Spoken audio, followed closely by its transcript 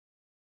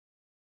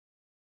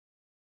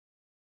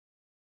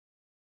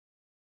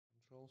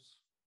channels.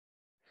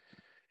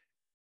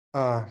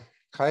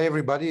 Hi,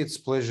 everybody. It's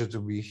a pleasure to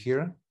be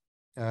here.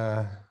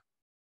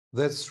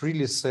 That's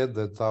really sad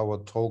that our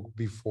talk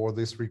before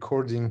this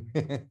recording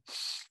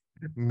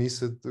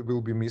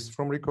will be missed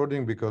from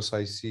recording because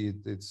I see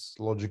it's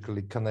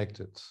logically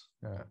connected.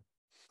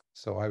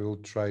 So I will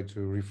try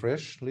to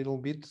refresh a little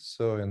bit.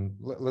 And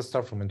let's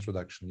start from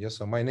introduction. Yes,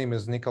 so my name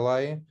is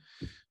Nikolai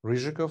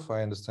Ryzhikov.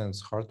 I understand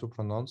it's hard to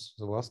pronounce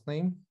the last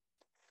name.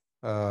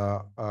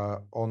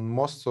 On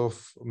most of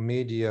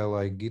media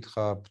like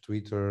GitHub,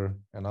 Twitter,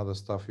 and other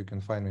stuff, you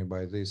can find me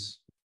by this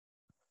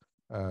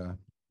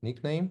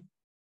nickname.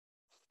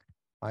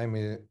 I'm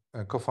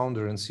a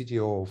co-founder and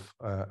CTO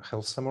of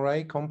Health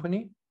Samurai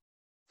company.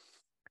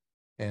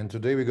 And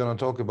today we're going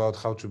to talk about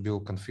how to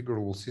build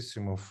configurable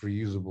system of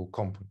reusable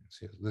components.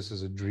 Yes, this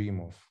is a dream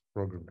of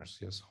programmers.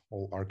 Yes,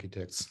 all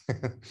architects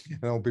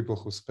and all people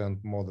who spend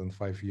more than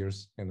 5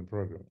 years in the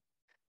program.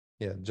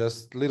 Yeah,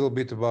 just a little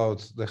bit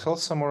about the Health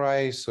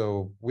Samurai.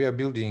 So we are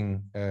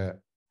building a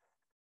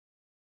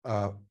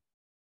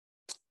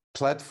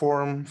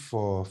platform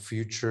for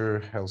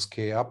future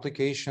healthcare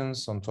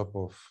applications on top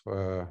of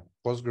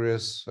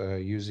Postgres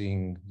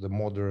using the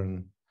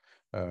modern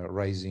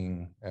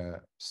rising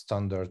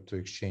standard to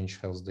exchange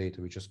health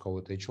data, which is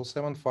called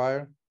HL7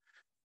 FHIR.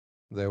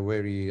 They're a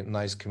very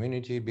nice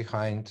community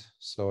behind.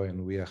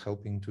 And we are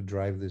helping to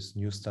drive this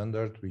new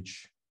standard,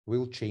 which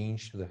will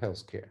change the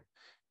healthcare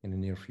in the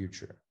near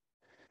future.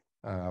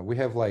 We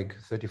have like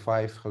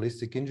 35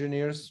 holistic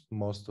engineers.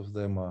 Most of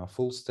them are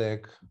full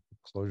stack,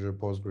 Clojure,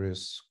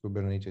 Postgres,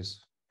 Kubernetes.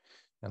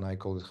 And I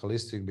call it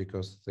holistic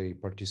because they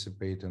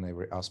participate in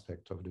every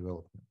aspect of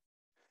development.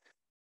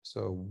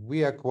 So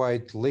we are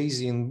quite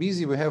lazy and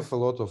busy. We have a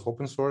lot of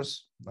open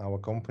source, our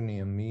company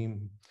and me.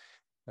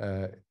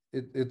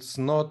 It's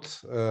not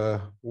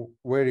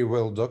very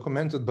well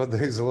documented, but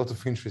there is a lot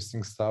of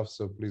interesting stuff.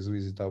 So please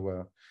visit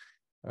our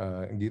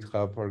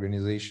GitHub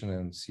organization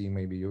and see,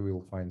 maybe you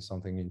will find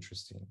something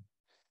interesting.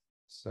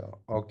 So,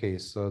 okay,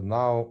 so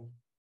now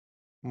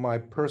my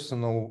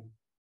personal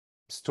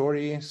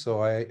story.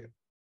 So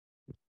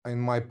in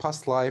my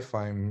past life,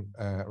 I am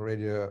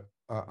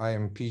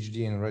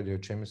PhD in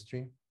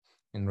radiochemistry,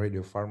 in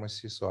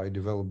radiopharmacy. So I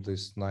developed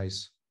this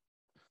nice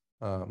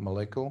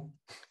molecule,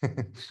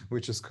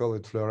 which is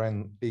called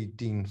fluorine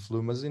 18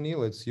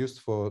 flumazenil. It's used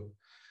for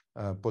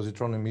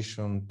positron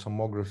emission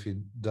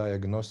tomography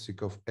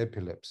diagnostic of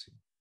epilepsy.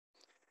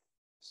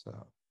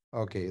 So,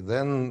 okay,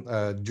 then,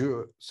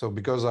 so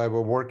because I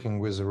was working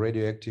with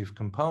radioactive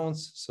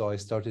compounds, so I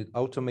started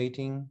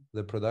automating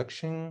the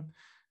production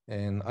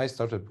and I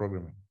started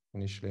programming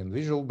initially in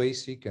Visual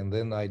Basic, and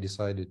then I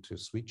decided to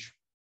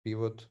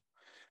pivot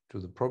to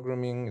the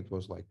programming. It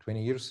was like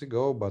 20 years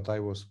ago, but I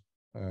was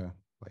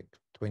like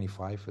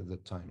 25 at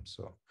that time.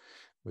 So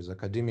with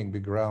academic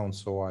background,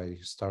 so I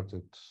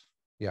started.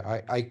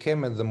 Yeah, I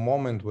came at the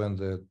moment when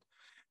the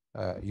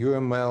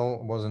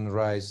UML was in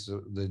rise,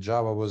 the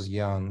Java was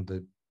young,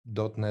 the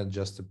 .NET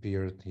just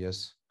appeared,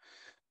 yes.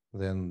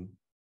 Then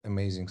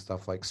amazing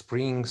stuff like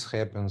Springs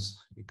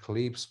happens,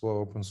 Eclipse were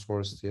open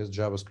source, yes,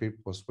 JavaScript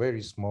was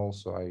very small,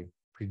 so I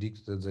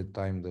predicted at that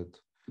time that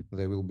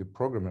there will be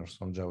programmers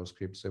on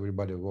JavaScript. So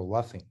everybody was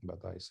laughing, but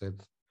I said,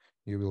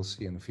 you will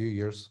see in a few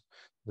years,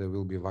 there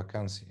will be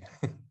vacancy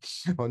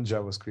on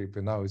JavaScript,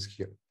 and now it's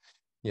here.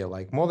 Yeah,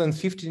 like more than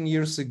 15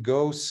 years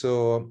ago,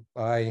 so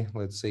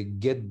let's say,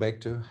 get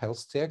back to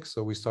health tech.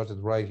 So we started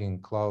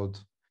writing cloud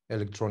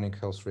electronic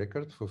health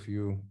record for a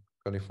few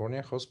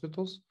California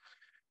hospitals.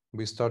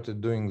 We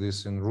started doing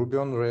this in Ruby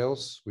on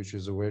Rails, which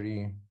is a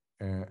very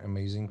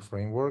amazing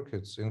framework.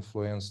 It's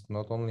influenced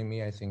not only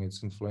me, I think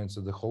it's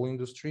influenced the whole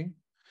industry.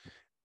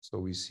 So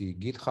we see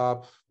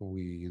GitHub,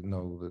 we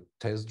know the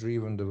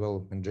test-driven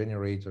development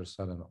generators,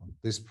 I don't know.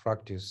 This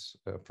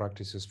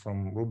practices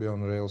from Ruby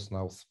on Rails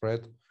now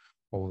spread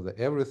over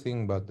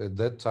everything, but at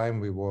that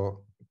time we were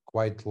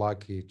quite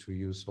lucky to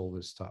use all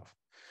this stuff.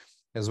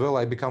 As well,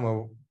 I become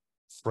a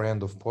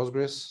friend of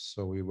Postgres,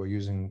 so we were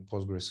using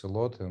Postgres a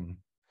lot, and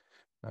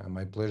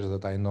my pleasure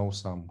that I know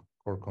some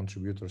core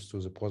contributors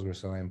to the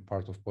Postgres, and I'm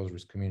part of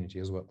Postgres community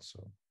as well.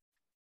 So,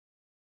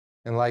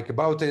 and like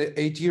about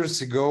 8 years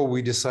ago,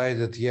 we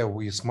decided, yeah,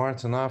 we're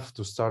smart enough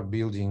to start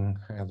building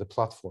the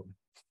platform.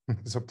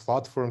 It's a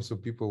platform so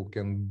people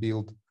can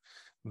build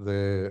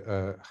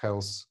the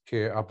health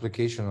care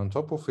application on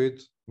top of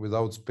it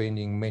without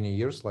spending many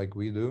years like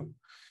we do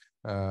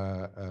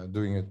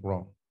doing it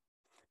wrong.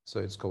 So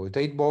it's called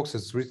 8box.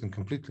 It's written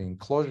completely in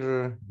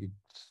Clojure.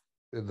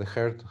 At the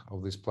heart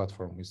of this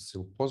platform is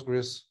still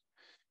Postgres,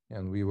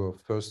 and we were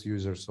first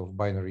users of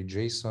binary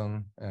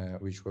JSON,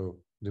 which were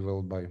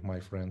developed by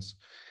my friends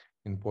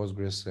in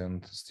Postgres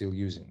and still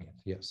using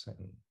it. Yes.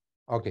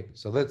 Okay,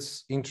 so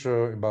that's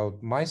intro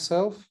about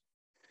myself.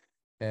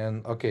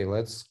 And okay,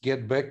 let's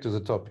get back to the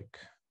topic.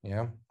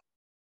 Yeah.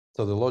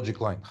 So the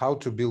logic line, how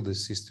to build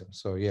this system.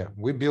 So yeah,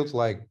 we built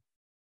like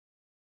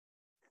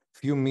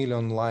few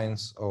million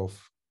lines of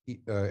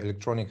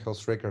electronic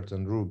health record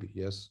and Ruby.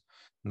 Yes.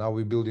 Now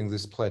we're building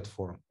this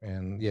platform,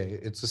 and yeah,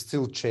 it's a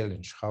still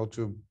challenge how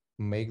to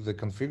make the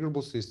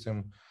configurable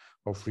system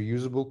of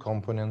reusable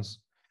components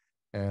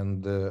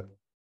and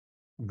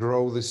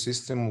grow the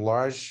system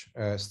large,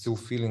 still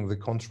feeling the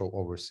control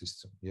over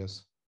system.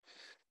 Yes.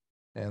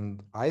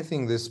 And I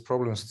think this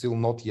problem is still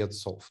not yet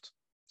solved.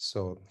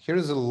 So here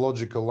is a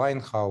logical line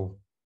how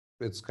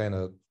it's kind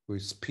of, we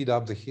speed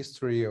up the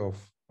history of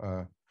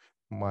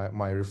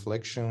my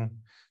reflection.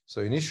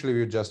 So initially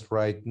we just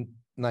write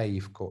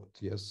naive code.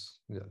 Yes,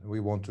 yeah. We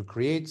want to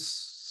create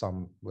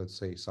some, let's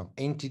say, some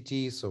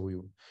entity. So we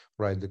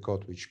write the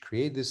code which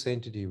create this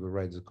entity. We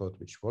write the code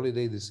which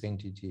validate this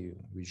entity,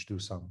 which do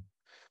some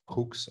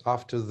hooks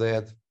after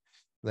that.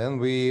 Then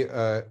we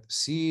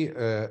see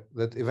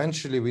that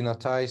eventually we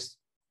noticed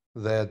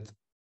that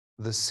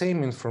the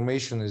same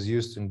information is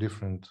used in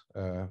different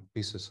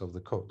pieces of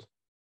the code.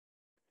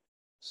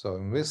 So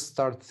we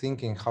start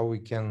thinking how we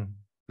can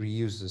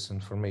reuse this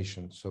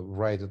information. So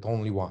write it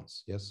only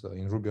once. Yes, so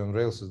in Ruby on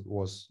Rails it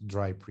was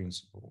dry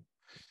principle.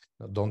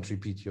 Don't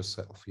repeat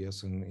yourself.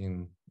 Yes,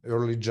 in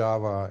early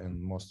Java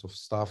and most of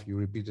stuff you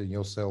repeated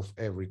yourself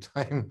every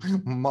time,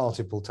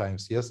 multiple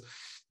times. Yes,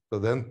 so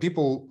then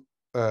people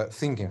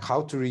thinking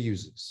how to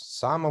reuse this.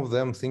 Some of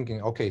them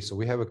thinking, okay, so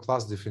we have a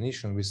class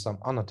definition with some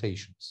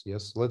annotations.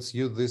 Yes, let's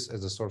use this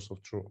as a source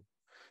of truth.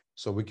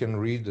 So we can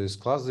read this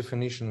class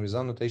definition with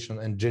annotation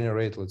and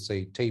generate, let's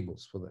say,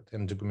 tables for that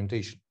and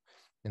documentation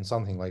and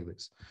something like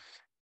this.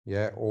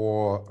 Yeah,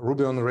 or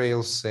Ruby on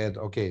Rails said,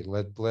 okay,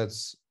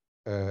 let's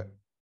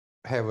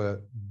have a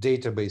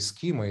database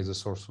schema as a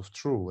source of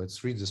truth.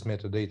 Let's read this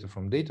metadata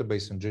from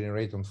database and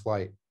generate on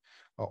fly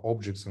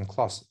objects and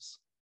classes.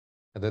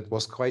 And that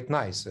was quite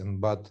nice.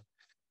 But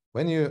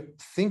when you're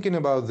thinking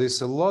about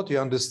this a lot, you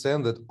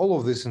understand that all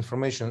of this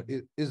information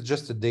is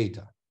just a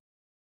data.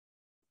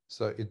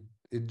 So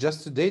it's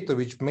just a data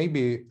which may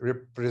be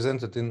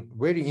represented in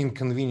very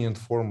inconvenient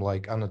form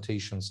like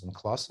annotations and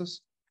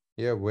classes.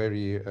 Yeah, where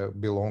it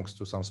belongs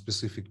to some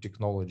specific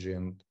technology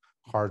and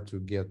hard to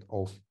get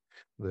off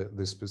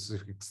the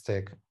specific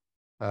stack.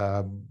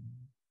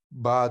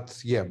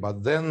 But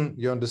then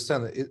you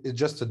understand it's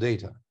just a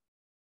data.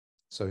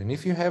 So, and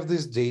if you have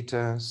this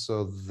data,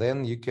 so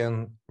then you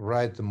can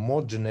write a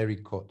more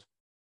generic code.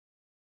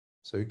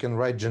 So you can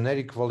write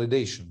generic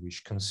validation,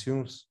 which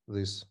consumes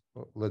this,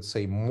 let's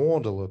say,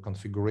 model or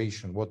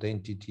configuration, what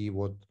entity,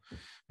 what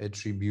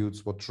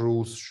attributes, what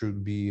rules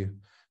should be.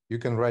 You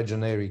can write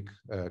generic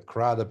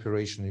CRUD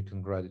operation. You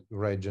can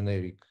write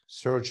generic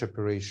search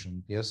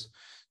operation. Yes,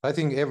 I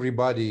think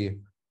everybody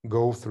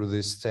go through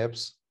these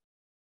steps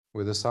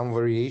with some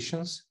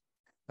variations.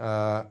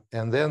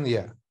 And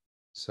then,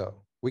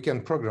 so we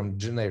can program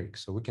generic.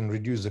 So we can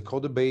reduce the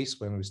code base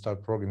when we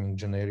start programming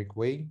generic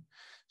way.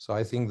 So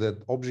I think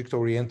that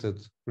object-oriented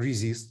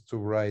resists to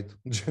write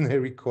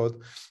generic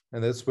code.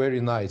 And that's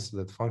very nice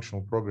that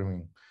functional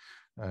programming,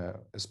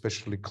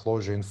 especially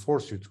Clojure,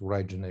 enforce you to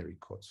write generic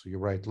code. So you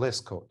write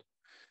less code.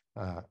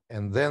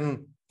 And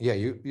then,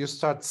 you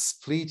start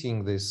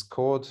splitting this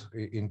code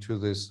into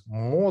this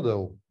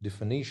model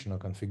definition or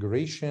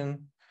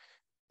configuration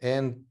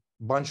and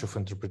bunch of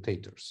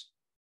interpreters.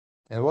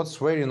 And what's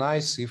very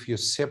nice, if you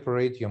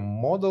separate your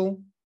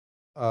model,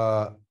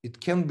 it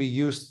can be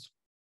used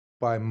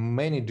by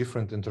many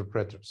different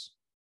interpreters.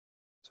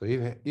 So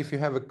if you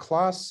have a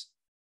class,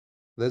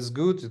 that's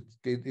good.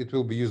 It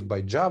will be used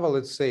by Java,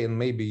 let's say, and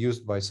maybe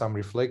used by some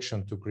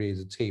reflection to create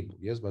a table.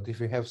 Yes, but if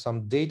you have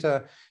some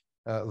data,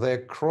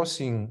 they're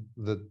crossing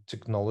the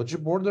technology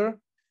border,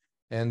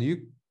 and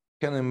you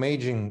can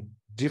imagine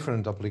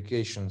different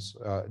applications,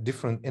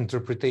 different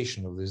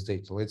interpretation of this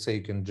data. Let's say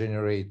you can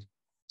generate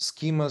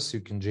schemas,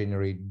 you can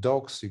generate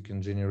docs, you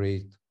can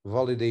generate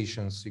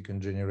validations, you can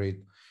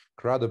generate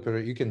CRUD operator,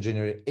 you can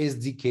generate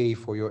SDK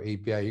for your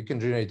API, you can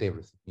generate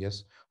everything,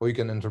 yes, or you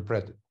can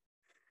interpret it.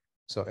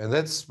 So, and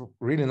that's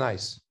really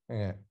nice.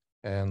 Yeah.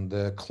 And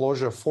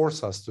Clojure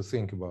forces us to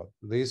think about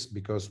this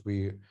because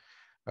we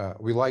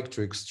like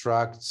to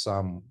extract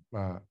some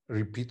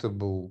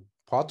repeatable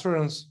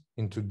patterns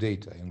into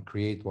data and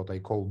create what I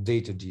call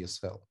data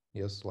DSL.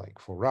 Yes, like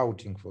for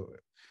routing, for,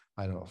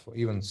 I don't know, for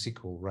even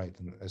SQL, right,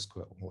 in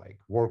SQL, like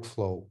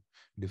workflow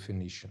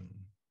definition,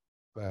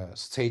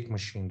 state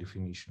machine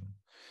definition.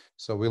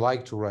 So we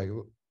like to write,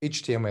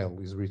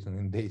 HTML is written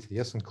in data,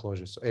 yes, in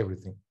Clojure, so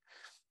everything.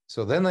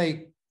 So then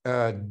I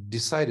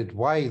decided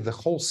why the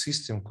whole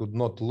system could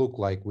not look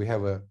like we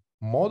have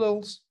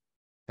models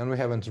and we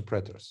have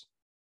interpreters.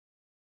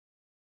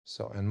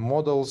 So, and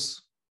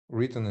models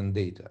written in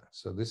data.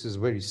 So this is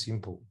very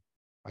simple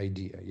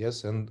idea,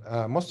 yes. And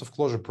most of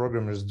Clojure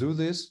programmers do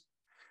this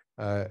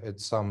at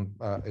some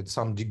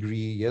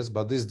degree, yes.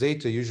 But this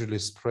data usually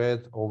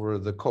spread over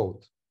the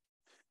code.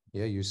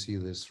 Yeah, you see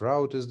this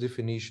route as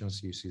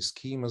definitions, you see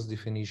schemas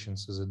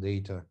definitions as a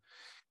data.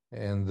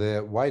 And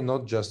why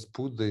not just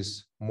put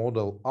this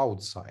model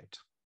outside?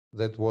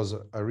 That was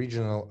an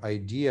original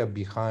idea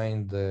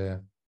behind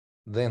the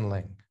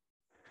zen-lang.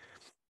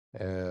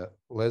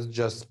 Let's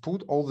just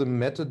put all the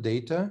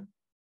metadata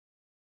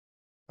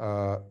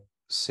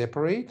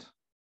separate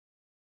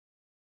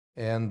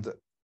and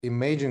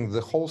imagine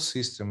the whole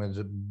system as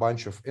a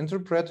bunch of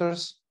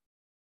interpreters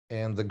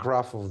and the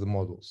graph of the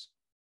models.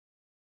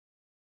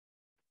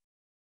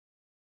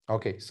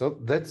 Okay, so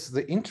that's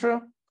the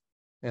intro.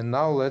 And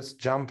now let's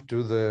jump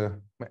to the,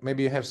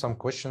 maybe you have some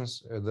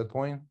questions at that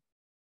point.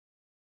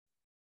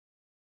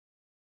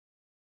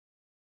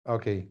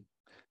 Okay,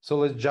 so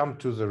let's jump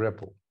to the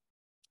REPL.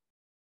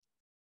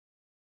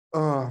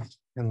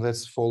 And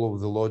let's follow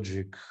the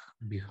logic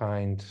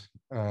behind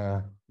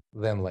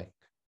zen-lang.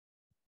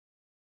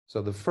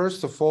 So the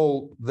first of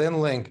all,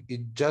 zen-lang is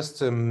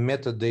just a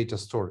metadata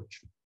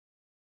storage.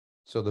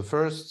 So the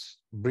first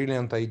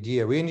brilliant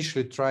idea, we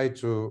initially tried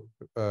to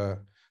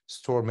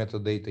store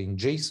metadata in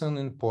JSON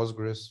in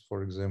Postgres,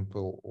 for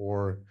example,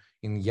 or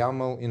in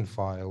YAML in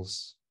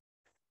files.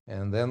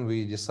 And then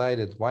we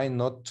decided why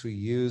not to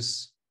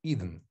use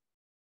Eden,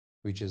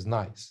 which is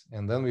nice.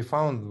 And then we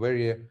found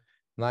very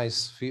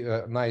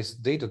nice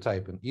data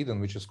type in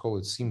Eden, which is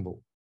called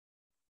symbol.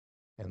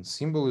 And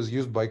symbol is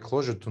used by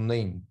Clojure to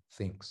name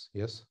things,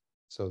 yes?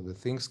 So the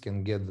things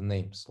can get the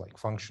names like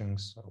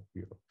functions or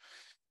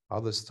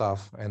other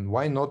stuff. And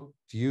why not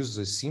use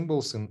the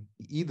symbols in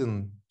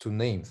Eden to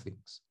name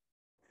things?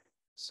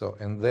 So,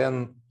 and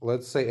then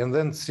let's say, and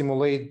then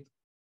simulate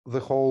the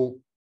whole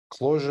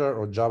Clojure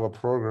or Java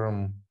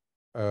program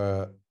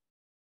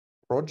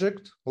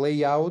project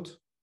layout,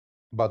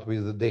 but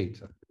with the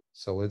data.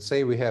 So let's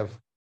say we have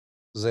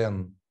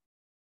Zen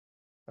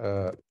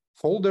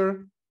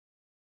folder,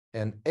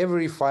 and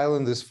every file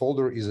in this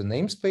folder is a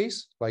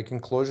namespace, like in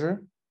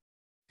Clojure.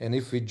 And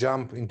if we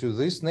jump into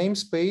this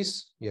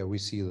namespace, yeah, we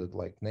see that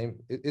like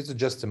it's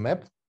just a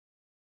map.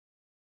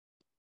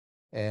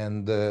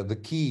 And the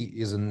key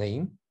is a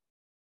name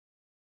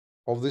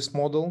of this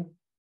model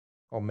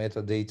or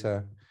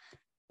metadata,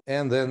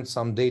 and then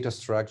some data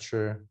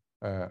structure,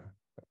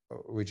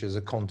 which is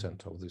a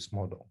content of this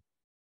model.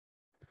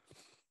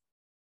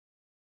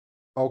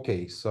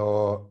 Okay,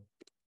 so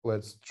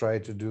let's try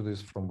to do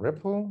this from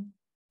REPL.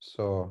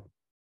 So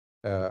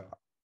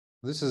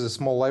this is a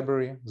small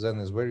library. Zen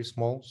is very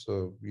small,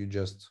 so you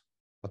just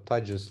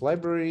attach this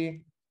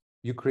library.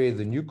 You create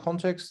the new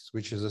context,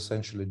 which is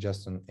essentially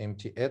just an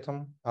empty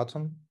atom.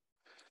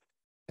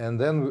 And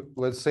then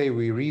let's say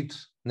we read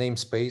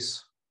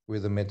namespace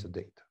with the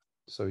metadata.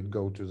 So it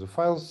go to the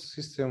file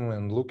system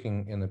and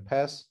looking in a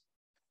path,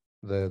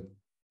 the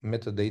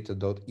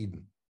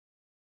metadata.eden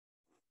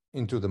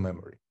into the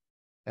memory.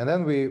 And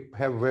then we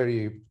have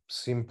very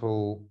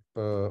simple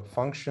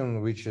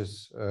function, which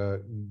is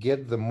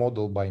get the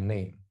model by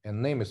name.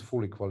 And name is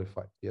fully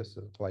qualified. Yes,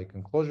 it's like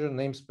in Clojure,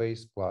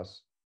 namespace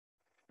plus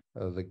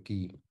the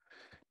key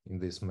in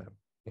this map.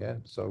 Yeah,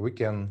 so we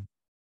can,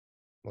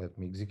 let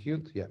me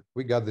execute. Yeah,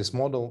 we got this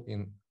model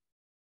in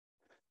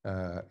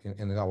our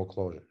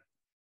Clojure.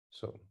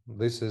 So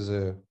this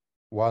is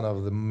one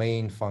of the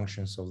main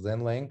functions of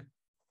zen-lang.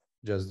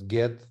 Just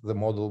get the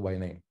model by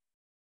name.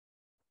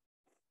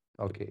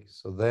 Okay,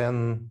 so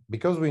then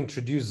because we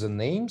introduced the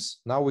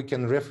names, now we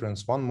can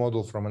reference one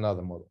model from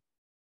another model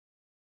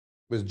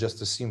with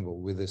just a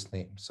symbol with this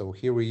name. So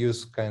here we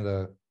use kind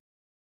of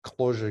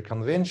Clojure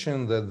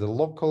convention that the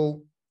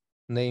local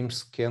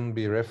names can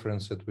be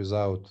referenced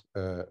without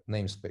a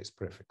namespace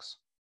prefix.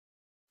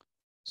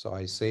 So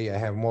I say I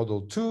have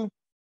model 2,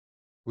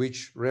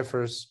 which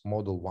refers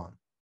model 1.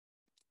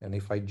 And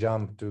if I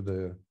jump to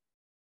the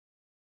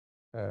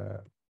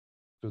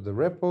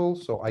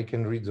REPL, so I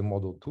can read the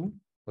model 2.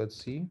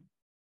 Let's see.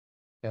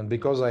 And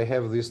because I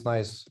have this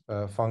nice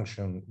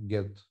function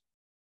get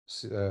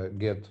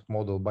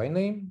model by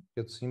name,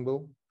 get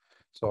symbol,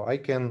 so I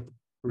can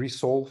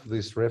resolve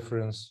this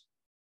reference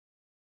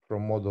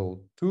from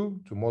model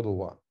 2 to model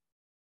 1.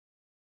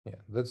 Yeah,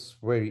 that's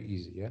very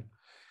easy. Yeah.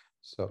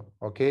 So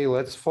okay,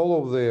 let's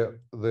follow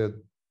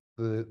the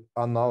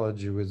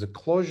analogy with the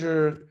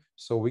Clojure.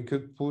 So we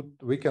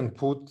can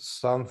put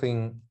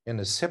something in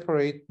a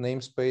separate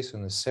namespace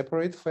in a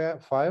separate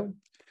file.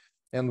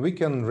 And we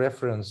can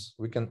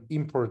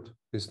import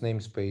this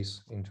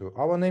namespace into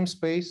our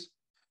namespace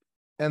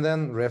and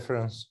then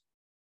reference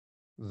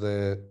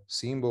the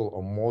symbol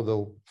or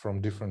model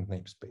from different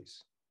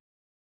namespace.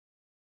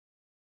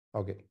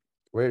 Okay,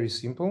 very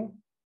simple.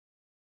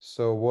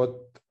 So what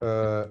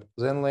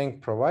zen-lang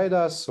provide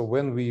us, so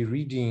when we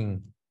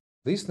reading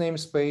this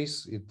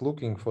namespace, it's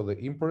looking for the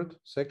import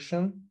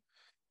section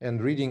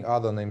and reading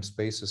other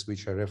namespaces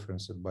which are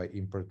referenced by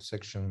import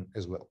section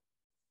as well.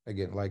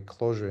 Again, like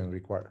Clojure and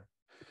require.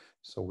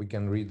 So we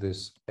can read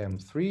this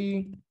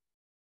M3,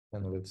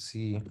 and let's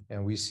see,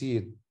 and we see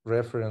it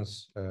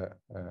reference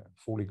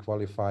fully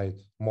qualified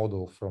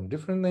model from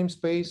different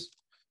namespace,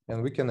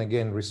 and we can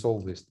again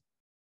resolve this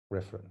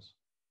reference.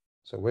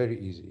 So very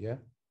easy, yeah?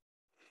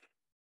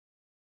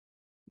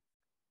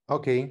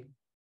 Okay,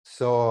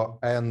 so,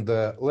 and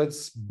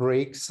let's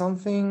break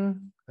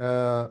something.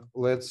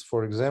 Let's,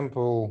 for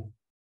example,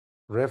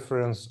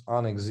 reference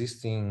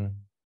unexisting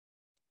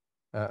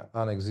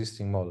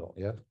model,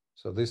 yeah?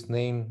 So this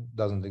name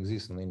doesn't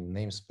exist in any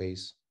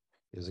namespace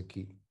is a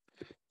key.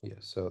 Yeah,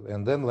 so,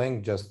 and then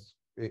Lang just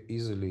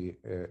easily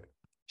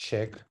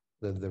check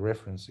that the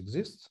reference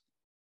exists.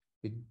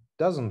 It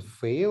doesn't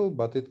fail,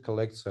 but it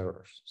collects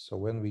errors. So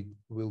when we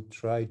will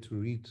try to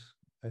read,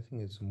 I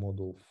think it's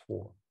model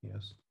 4,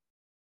 yes.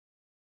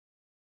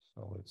 So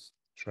let's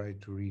try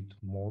to read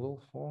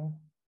model 4.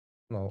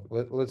 No,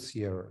 let's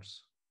see errors.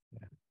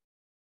 Yeah.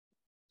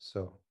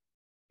 So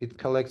it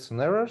collects an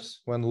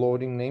errors when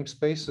loading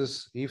namespaces.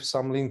 If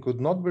some link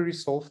could not be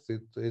resolved,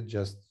 it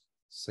just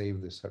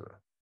save this error.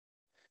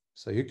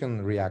 So you can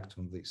react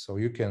on this. So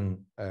you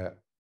can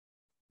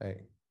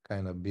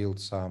kind of build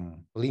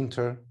some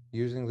linter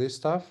using this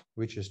stuff,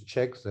 which is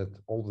checks that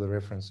all the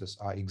references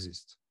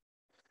exist.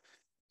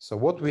 So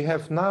what we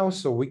have now,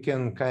 so we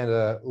can kind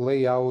of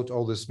lay out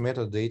all this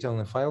metadata on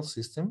a file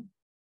system,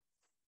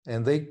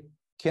 and they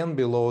can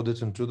be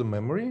loaded into the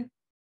memory,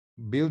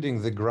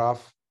 building the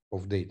graph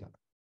of data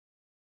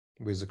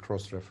with the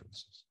cross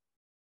references.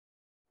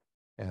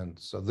 And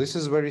so this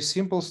is very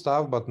simple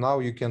stuff, but now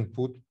you can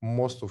put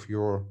most of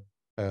your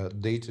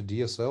data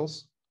DSLs,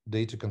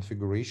 data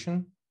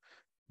configuration,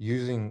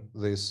 using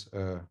this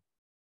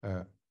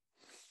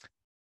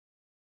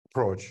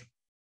approach.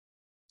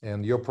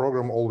 And your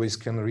program always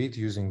can read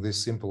using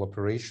these simple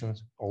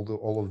operations,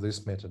 all of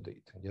this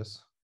metadata, yes?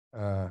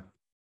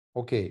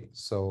 Okay,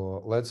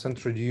 so let's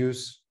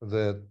introduce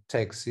the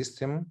tag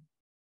system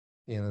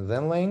in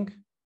zen-lang.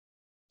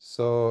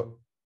 So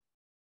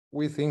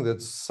we think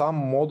that some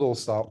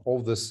models are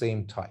of the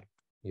same type.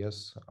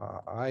 Yes,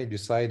 I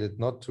decided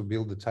not to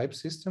build the type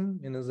system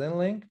in a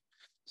zen-lang,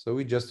 so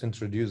we just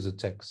introduce the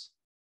tags.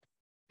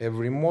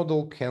 Every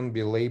model can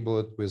be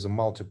labeled with a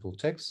multiple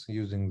tags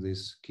using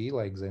this key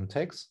like zen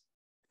tags.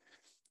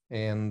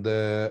 And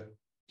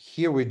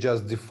here we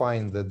just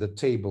define that the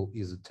table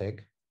is a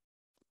tag.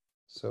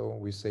 So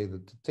we say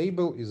that the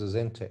table is a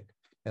zen tag.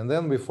 And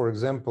then we, for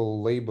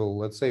example, label,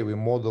 let's say we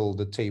model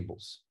the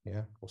tables,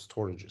 yeah, or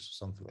storages or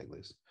something like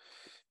this.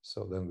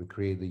 So then we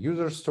create the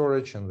user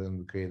storage, and then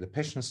we create the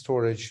patient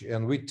storage,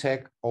 and we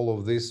tag all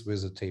of this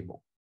with a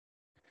table.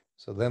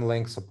 So then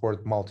zen-lang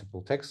support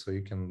multiple tags, so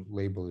you can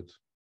label it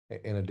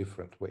in a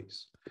different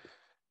ways.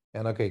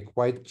 And okay,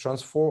 quite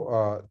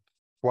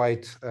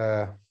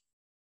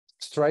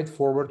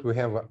straightforward. We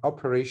have an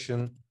operation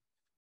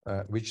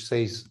which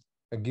says,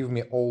 give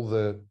me all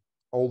the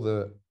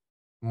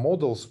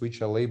models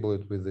which are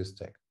labeled with this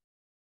tag.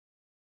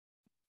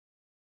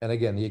 And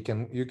again,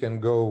 you can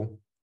go.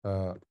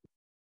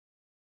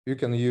 You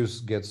can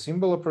use get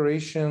symbol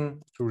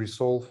operation to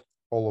resolve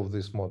all of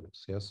these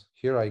models. Yes,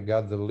 here I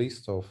got the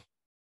list of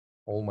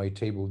all my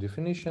table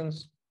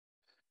definitions.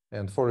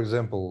 And for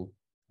example,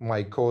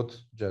 my code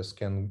just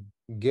can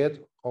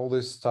get all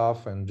this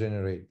stuff and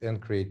generate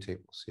and create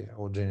tables, yeah,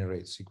 or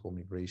generate SQL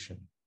migration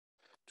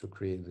to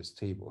create these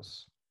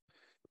tables.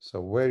 So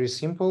very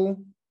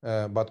simple,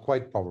 but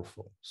quite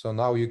powerful. So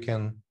now you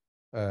can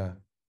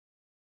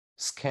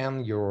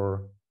scan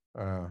your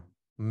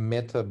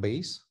meta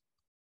base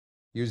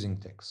using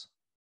tags.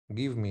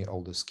 Give me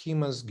all the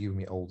schemas, give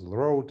me all the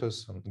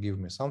routers, and give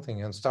me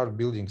something, and start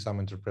building some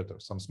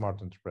interpreters, some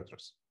smart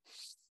interpreters.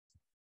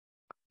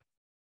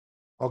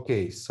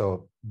 Okay,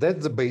 so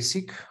that's the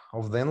basic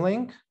of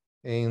zen-lang,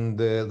 and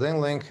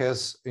zen-lang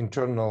has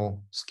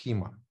internal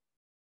schema,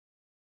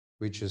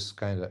 which is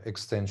kind of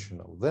extension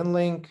of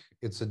zen-lang.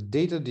 It's a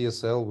data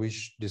DSL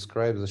which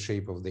describes the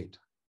shape of data.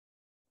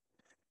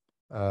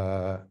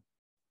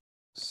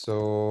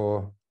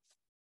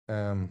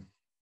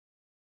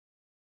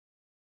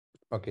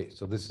 Okay,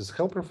 so this is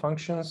helper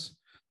functions.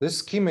 This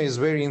schema is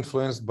very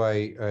influenced by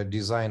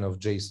design of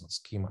JSON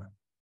schema.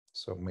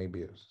 So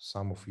maybe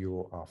some of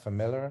you are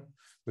familiar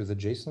with the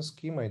JSON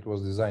schema. It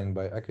was designed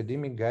by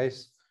academic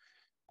guys.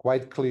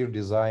 Quite clear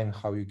design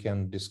how you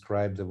can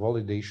describe the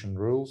validation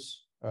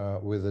rules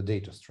with the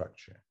data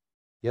structure.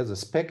 Yeah, the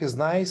spec is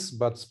nice,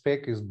 but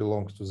spec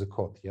belongs to the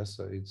code. Yes,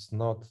 so it's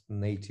not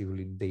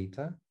natively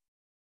data.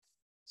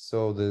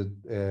 So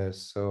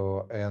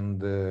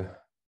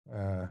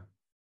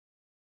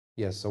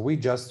yes, so we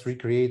just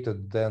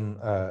recreated then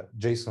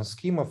JSON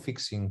schema,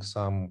 fixing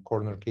some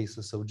corner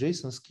cases of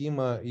JSON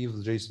schema if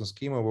the JSON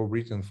schema were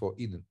written for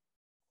Eden.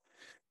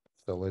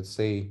 So let's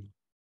say,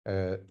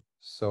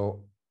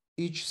 so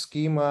each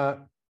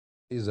schema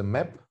is a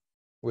map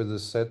with a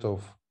set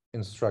of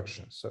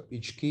instructions. So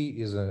each key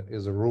is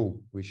a rule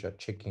which are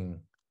checking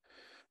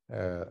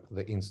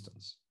the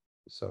instance.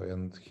 So,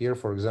 and here,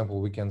 for example,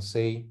 we can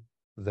say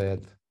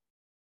that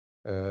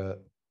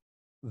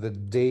the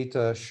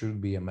data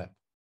should be a map.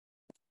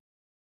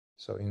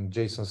 So in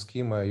JSON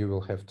schema, you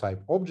will have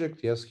type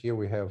object. Yes, here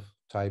we have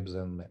type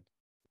zen map.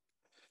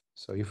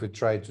 So if we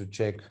try to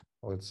check,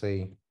 let's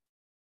say,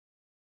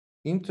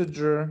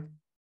 integer,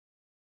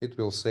 it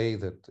will say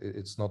that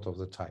it's not of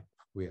the type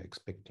we are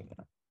expecting.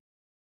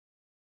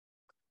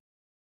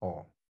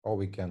 Or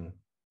we can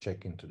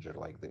check integer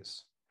like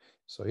this.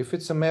 So if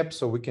it's a map,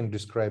 so we can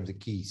describe the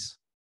keys.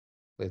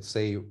 Let's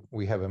say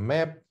we have a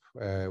map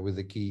with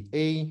the key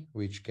A,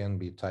 which can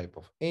be type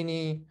of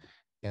any,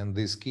 and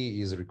this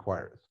key is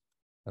required.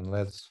 And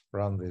let's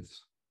run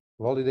this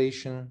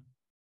validation.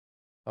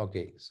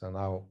 Okay, so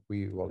now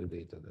we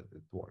validated that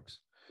it works.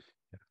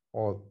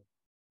 Or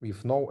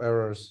If no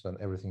errors, then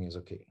everything is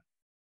okay.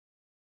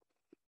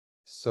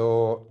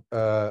 So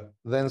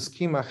then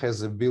schema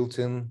has a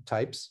built-in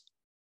types.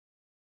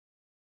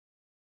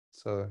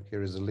 So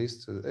here is a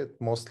list. It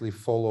mostly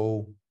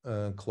follow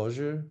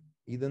Clojure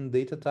Eden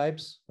data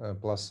types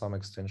plus some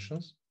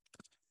extensions.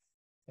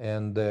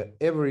 And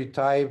every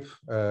type,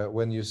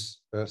 when you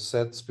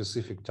set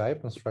specific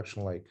type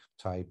instruction like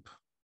type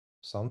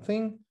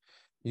something,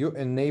 you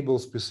enable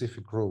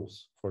specific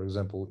rules. For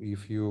example,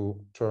 if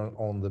you turn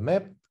on the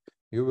map,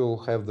 you will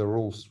have the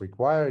rules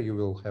require, you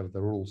will have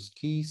the rules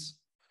keys,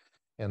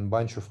 and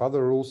bunch of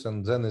other rules,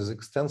 and then is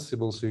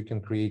extensible, so you can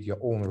create your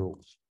own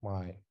rules.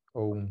 My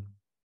own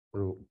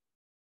rule,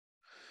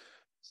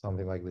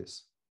 something like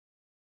this.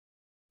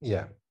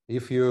 Yeah,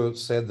 if you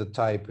set the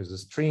type as a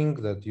string,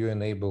 that you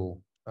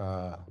enable,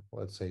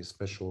 let's say,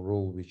 special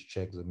rule which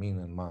checks the min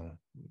and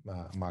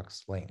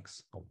max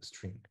lengths of the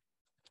string.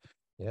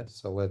 Yeah,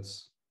 so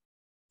let's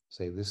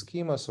save the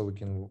schema so we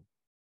can,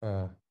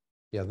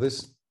 yeah,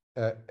 this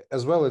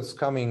as well, it's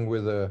coming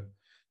with a,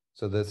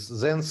 so that's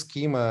Zen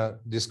schema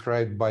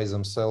described by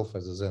themselves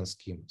as a Zen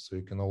schema. So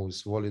you can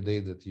always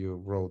validate that you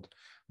wrote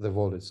the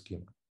valid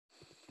schema.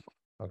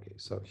 Okay,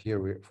 so here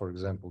we, for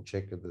example,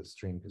 check that the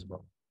string is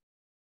wrong.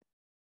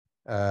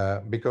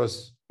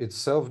 Because it's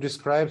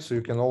self-described, so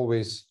you can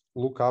always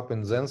look up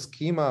in Zen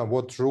schema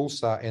what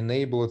rules are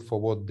enabled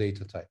for what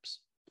data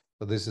types.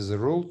 So this is a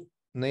rule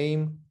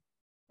name,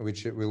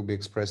 which it will be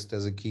expressed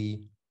as a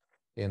key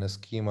in a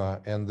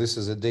schema, and this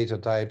is a data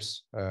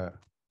types,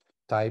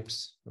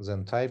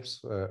 Zen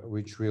types,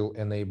 which will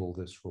enable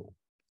this rule.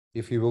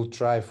 If you will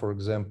try, for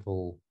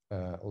example,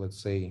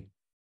 let's say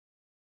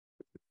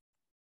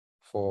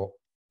for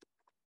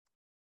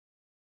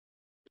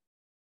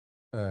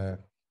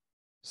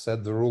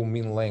set the rule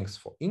min length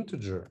for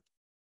integer,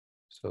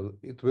 so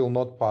it will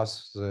not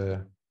pass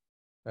the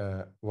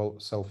well,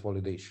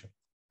 self-validation,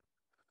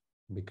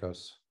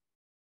 because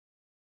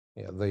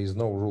there is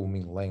no rule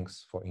min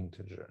length for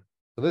integer.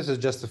 So this is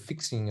just a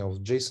fixing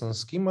of JSON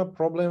schema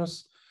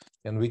problems,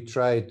 and we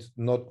tried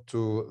not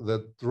to,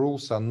 that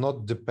rules are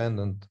not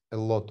dependent a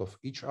lot of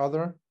each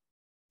other.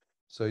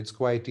 So it's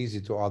quite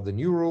easy to add the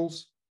new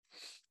rules,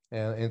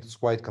 and it's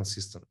quite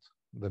consistent.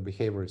 The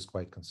behavior is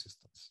quite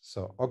consistent.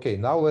 So, okay,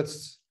 now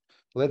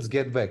let's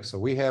get back. So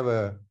we have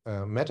a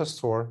meta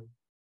store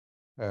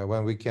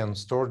when we can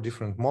store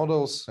different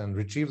models and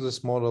retrieve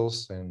these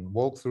models and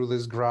walk through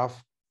this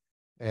graph.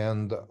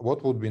 And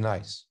what would be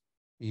nice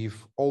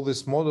if all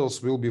these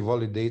models will be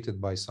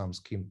validated by some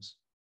schemas.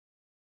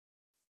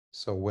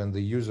 So when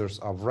the users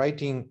are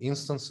writing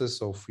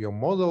instances of your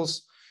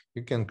models,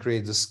 you can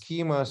create the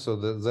schema so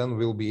that then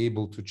we'll be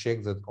able to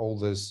check that all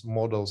these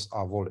models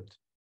are valid.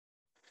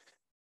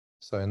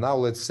 So and now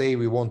let's say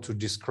we want to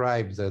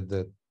describe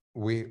that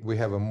we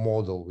have a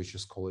model which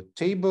is called a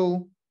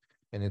table,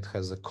 and it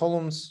has a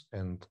columns,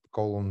 and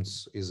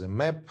columns is a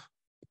map,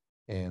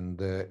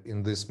 and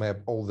in this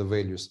map all the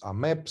values are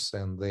maps,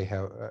 and they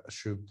have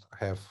should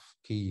have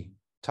key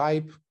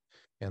type,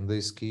 and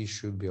this key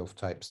should be of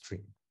type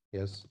string.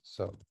 Yes,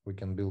 so we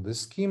can build this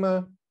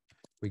schema,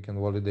 we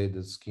can validate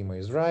that schema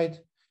is right,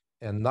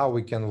 and now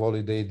we can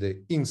validate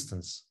the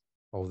instance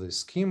of the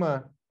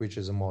schema, which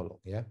is a model.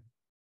 Yeah.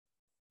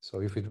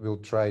 So if it will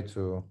try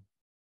to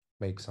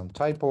make some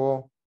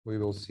typo, we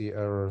will see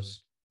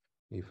errors.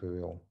 If we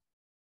will,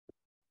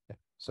 yeah.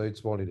 So it's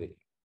validating.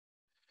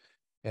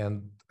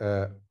 And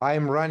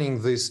I'm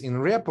running this in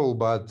REPL,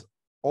 but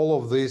all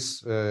of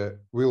this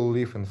will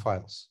live in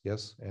files,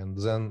 yes, and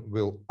then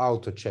we'll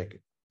auto check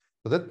it.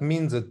 So that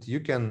means that you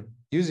can,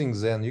 using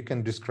Zen, you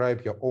can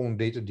describe your own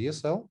data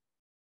DSL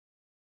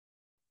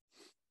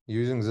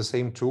using the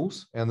same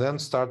tools, and then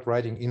start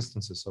writing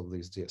instances of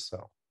this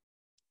DSL.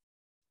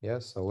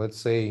 Yes, so let's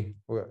say,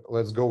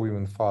 let's go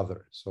even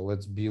further. So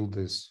let's build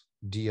this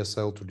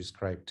DSL to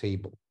describe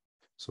table.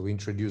 So we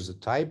introduce a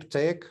type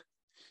tag.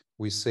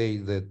 We say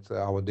that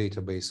our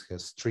database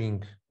has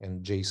string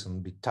and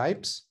JSON bit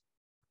types.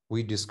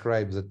 We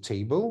describe the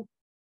table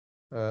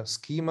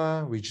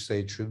schema, which say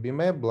it should be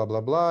map, blah,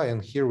 blah, blah.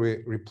 And here we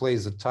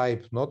replace the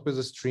type, not with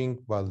a string,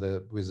 but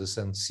with a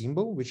send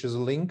symbol, which is a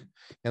link.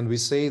 And we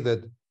say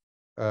that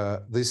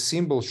this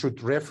symbol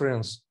should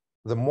reference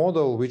the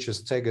model which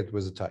is tagged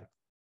with the type.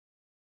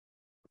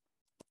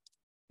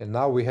 And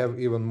now we have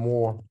even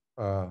more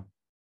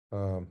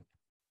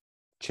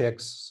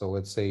checks. So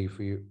let's say if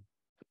we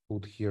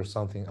put here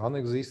something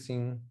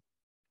unexisting,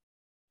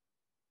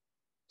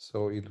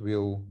 so it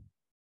will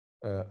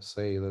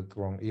say that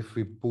wrong. If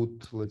we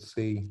put, let's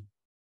say,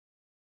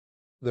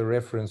 the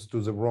reference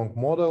to the wrong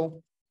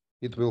model,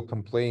 it will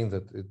complain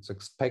that it's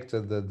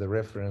expected that the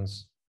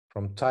reference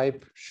from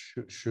type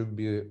should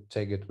be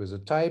tagged with a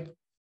type,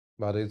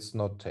 but it's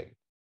not tagged.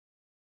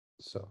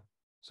 So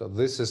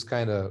this is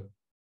kind of,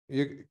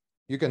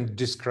 you can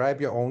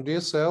describe your own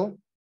DSL.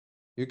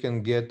 You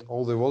can get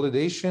all the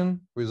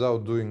validation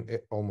without doing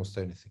almost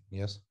anything.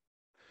 Yes.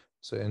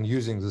 So, and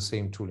using the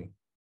same tooling.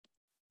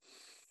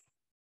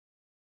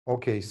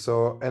 Okay,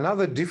 so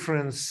another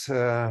difference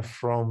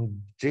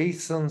from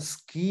JSON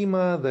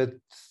schema that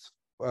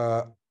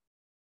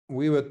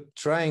we were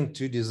trying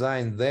to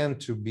design them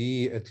to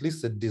be at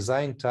least at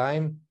design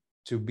time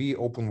to be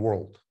open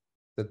world.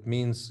 That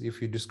means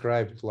if you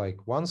described like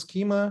one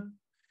schema,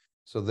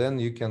 so then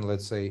you can,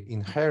 let's say,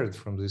 inherit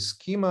from this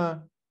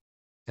schema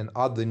and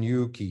add the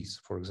new keys,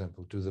 for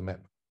example, to the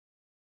map.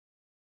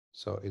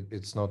 So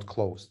it's not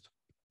closed.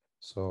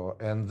 So,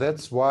 and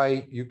that's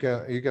why you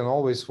can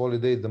always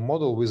validate the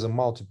model with a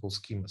multiple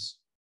schemas.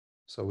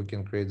 So we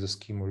can create the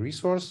schema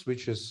resource,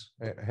 which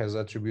has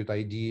attribute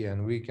ID,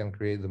 and we can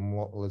create the,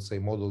 let's say,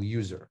 model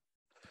user.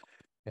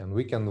 And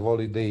we can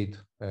validate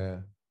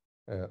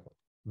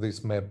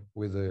this map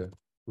with a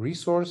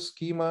resource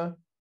schema.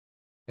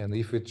 And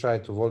if we try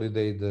to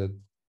validate the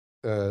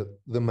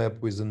map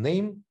with a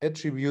name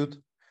attribute,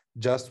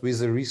 just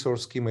with a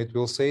resource schema, it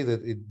will say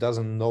that it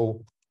doesn't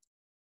know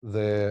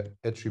the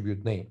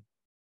attribute name.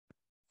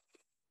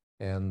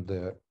 And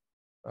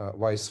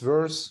vice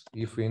versa,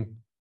 if we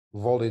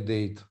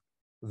validate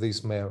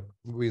this map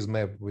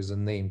with a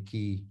name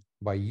key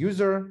by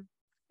user,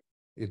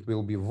 it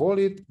will be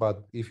valid.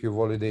 But if you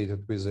validate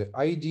it with the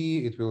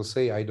ID, it will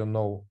say, I don't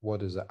know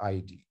what is the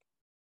ID.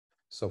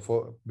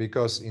 So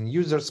because in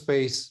user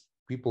space,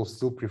 people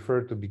still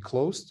prefer to be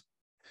closed.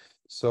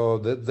 So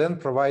that then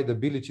provide the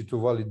ability to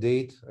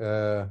validate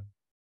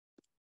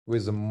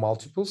with the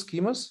multiple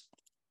schemas.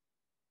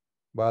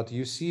 But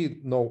you see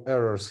no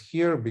errors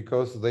here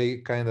because they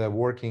kind of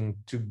working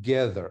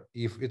together.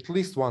 If at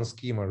least one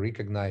schema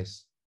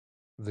recognize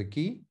the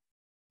key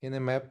in a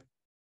map,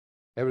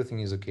 everything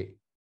is okay.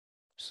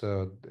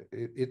 So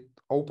it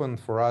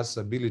opened for us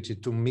ability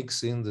to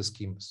mix in the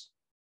schemas,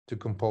 to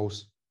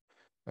compose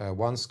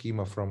one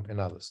schema from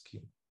another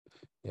schema.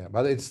 Yeah,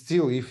 but it's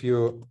still, if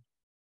you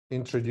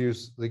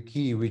introduce the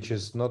key which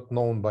is not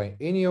known by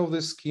any of the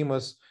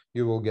schemas,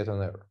 you will get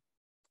an error.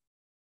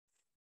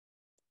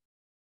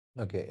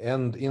 Okay,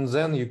 and in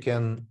Zen you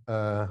can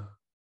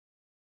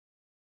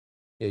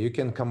you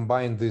can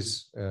combine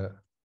this.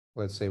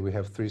 Let's say we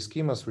have three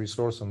schemas,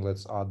 resource, and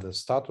let's add the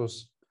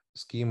status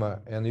schema,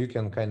 and you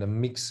can kind of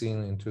mix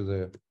into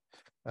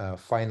the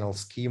final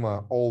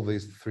schema all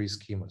these three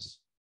schemas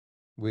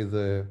with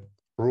the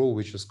rule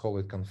which is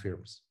called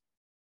confirms.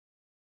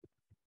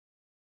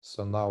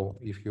 So now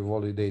if you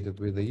validate it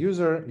with the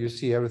user, you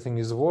see everything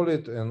is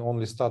valid and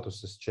only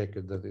status is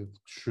checked that it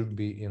should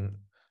be in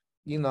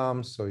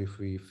enum. So if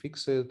we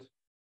fix it,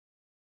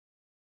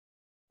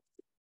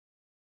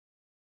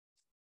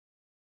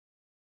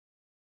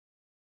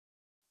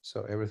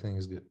 so everything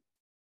is good.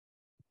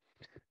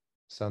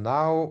 So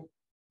now,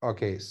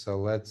 okay, so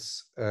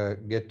let's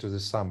get to the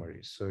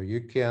summary. So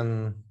you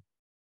can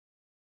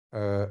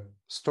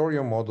store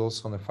your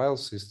models on the file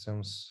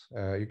systems.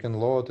 You can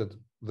load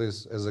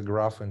this as a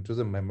graph into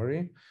the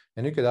memory,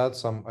 and you could add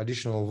some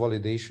additional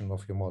validation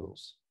of your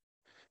models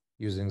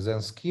using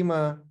Zen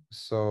schema.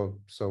 So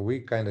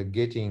we kind of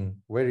getting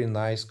very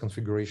nice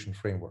configuration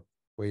framework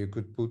where you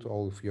could put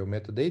all of your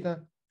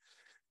metadata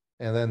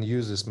and then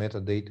use this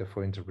metadata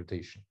for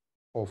interpretation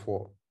or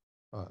for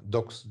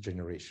docs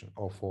generation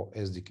or for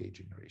SDK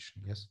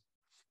generation. Yes.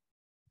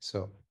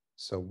 So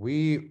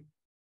we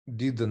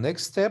did the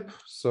next step.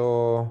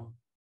 So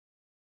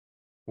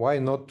why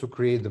not to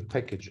create the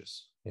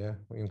packages? Yeah,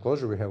 in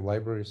Clojure we have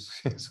libraries,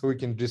 so we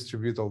can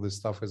distribute all this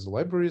stuff as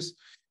libraries.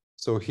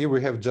 So here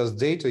we have just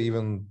data,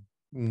 even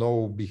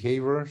no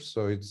behavior.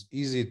 So it's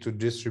easy to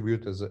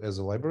distribute as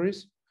a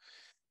libraries.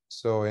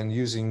 So, and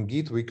using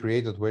Git, we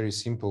created very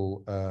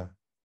simple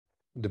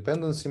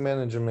dependency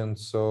management.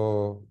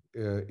 So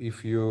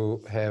if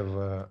you have,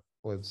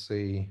 let's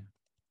say,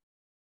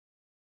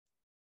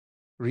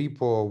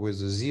 repo with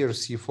a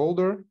ZRC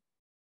folder,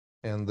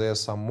 and there are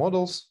some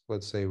models,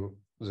 let's say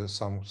there's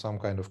some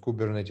kind of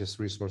Kubernetes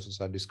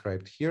resources are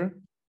described here.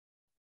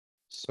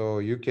 So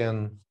you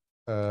can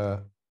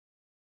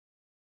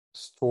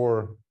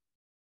store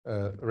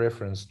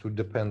reference to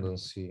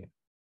dependency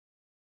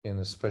in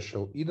a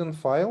special Eden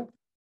file.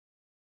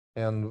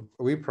 And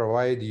we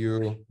provide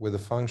you with a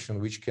function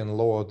which can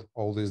load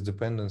all these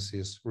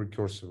dependencies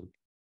recursively.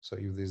 So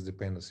if these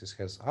dependencies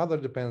has other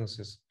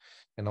dependencies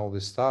and all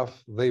this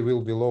stuff, they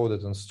will be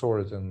loaded and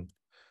stored in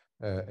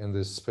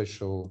this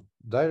special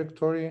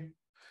directory.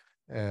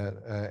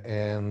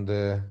 And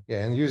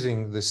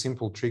using the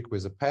simple trick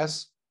with a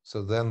pass,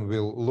 so then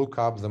we'll look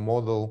up the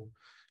model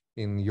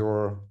in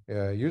your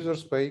user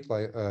space,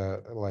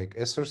 like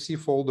SRC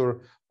folder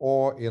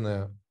or in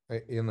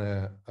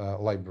a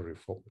library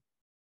folder.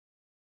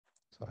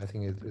 So I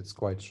think it's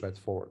quite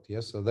straightforward.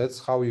 Yes, so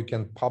that's how you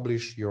can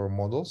publish your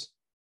models,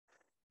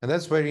 and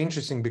that's very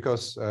interesting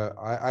because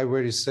I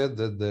already said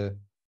that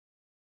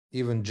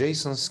even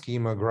JSON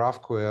schema,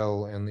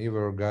 GraphQL, and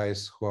even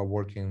guys who are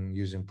working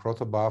using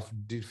protobuf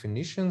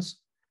definitions,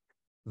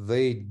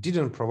 they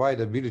didn't provide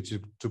ability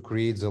to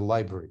create the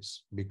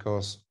libraries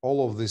because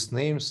all of these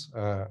names,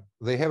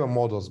 they have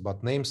models,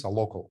 but names are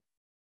local.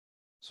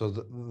 So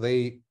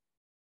they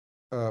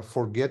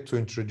forget to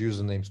introduce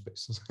the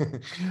namespaces.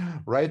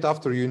 Right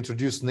after you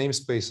introduce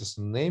namespaces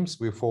and names,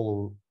 we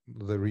follow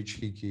the rich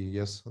hickey,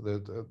 yes,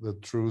 the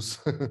truth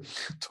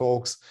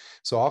talks.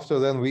 So after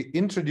then we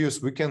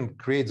can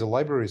create the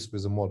libraries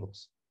with the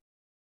models.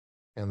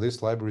 And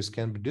these libraries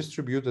can be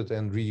distributed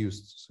and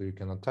reused. So you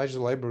can attach the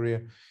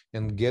library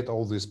and get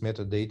all this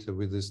metadata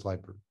with this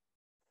library.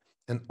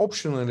 And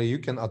optionally, you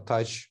can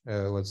attach,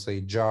 let's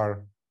say,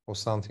 jar or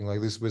something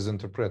like this with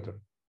interpreter,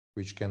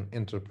 which can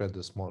interpret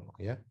this model,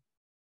 yeah?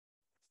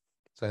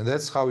 So, and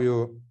that's how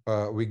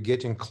we're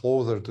getting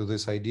closer to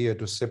this idea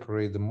to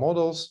separate the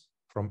models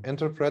from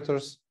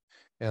interpreters.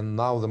 And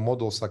now the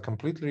models are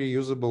completely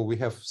reusable. We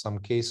have some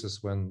cases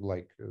when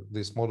like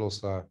these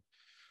models are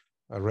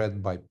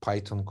read by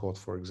Python code,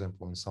 for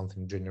example, and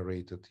something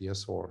generated,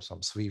 yes, or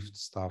some Swift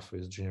stuff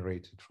is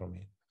generated from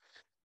it.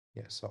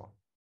 Yeah, so.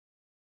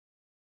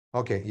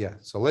 Okay, yeah,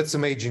 so let's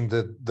imagine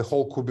that the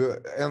whole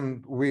Kubernetes,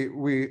 and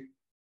we,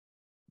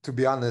 to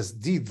be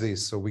honest, did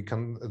this. So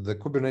the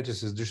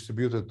Kubernetes is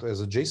distributed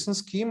as a JSON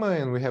schema,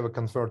 and we have a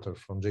converter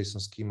from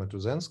JSON schema to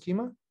Zen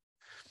schema.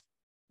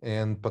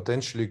 And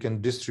potentially you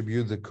can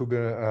distribute the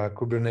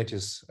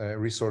Kubernetes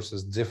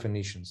resources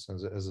definitions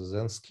as a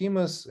Zen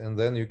schemas, and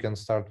then you can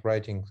start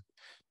writing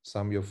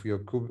some of your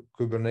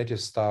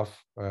Kubernetes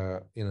stuff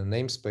in a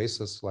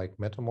namespaces like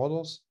meta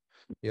models.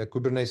 Yeah,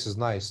 Kubernetes is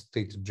nice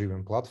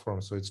data-driven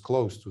platform, so it's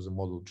close to the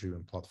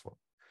model-driven platform.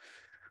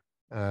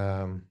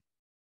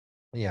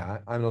 Yeah,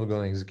 I'm not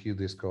going to execute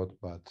this code,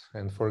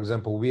 and for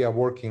example, we are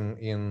working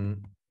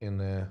in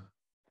a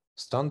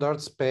standard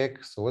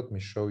spec. So let me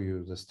show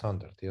you the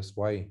standard. Yes,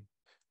 why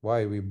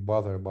we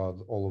bother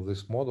about all of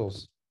these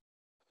models.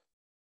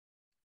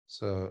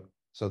 So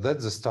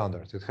that's the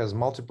standard. It has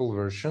multiple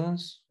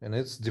versions, and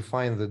it's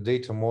defined the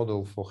data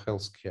model for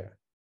healthcare.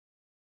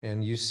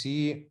 And you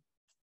see,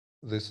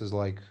 this is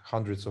like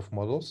hundreds of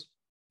models.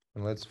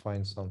 And let's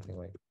find something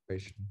like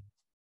patient.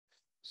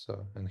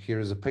 So, and here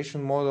is a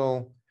patient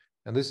model,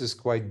 and this is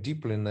quite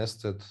deeply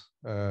nested,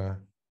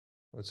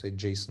 let's say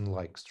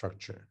JSON-like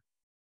structure.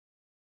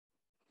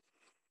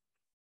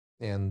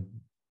 And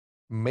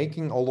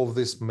making all of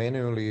this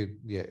manually,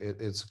 yeah,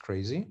 it's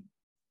crazy.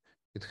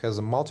 It has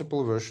a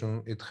multiple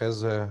version. It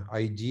has an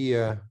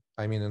idea.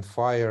 I mean, in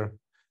FHIR,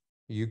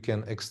 you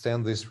can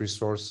extend these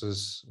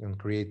resources and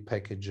create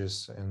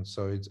packages. And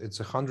so it's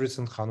hundreds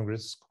and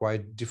hundreds,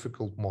 quite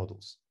difficult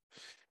models,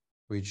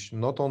 which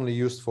not only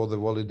used for the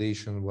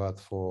validation, but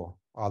for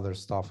other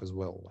stuff as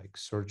well, like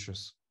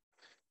searches.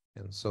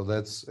 And so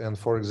and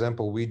for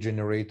example, we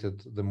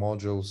generated the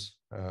modules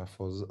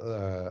for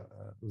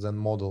Zen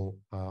model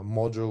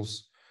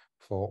modules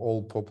for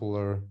all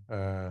popular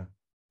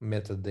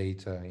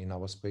metadata in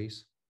our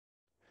space.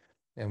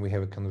 And we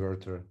have a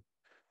converter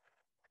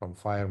from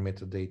FHIR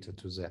metadata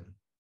to Zen.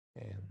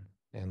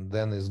 And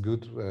then it's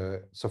good.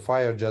 So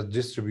FHIR just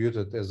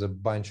distributed as a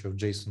bunch of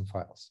JSON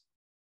files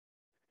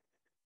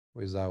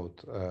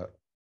without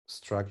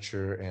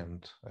structure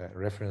and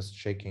reference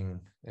checking,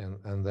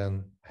 and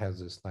then has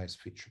this nice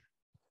feature.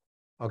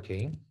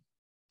 Okay.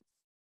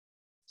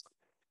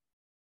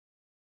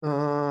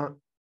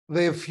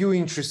 There are a few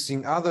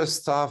interesting other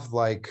stuff,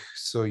 like,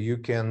 so you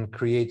can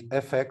create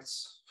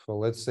effects for,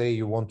 let's say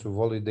you want to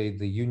validate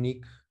the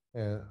unique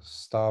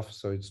stuff,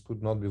 so it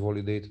could not be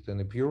validated in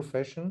a pure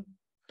fashion.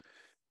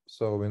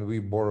 So when we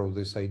borrow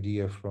this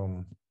idea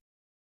from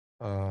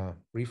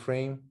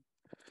Reframe,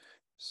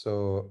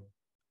 so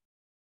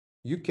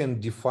you can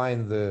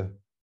define the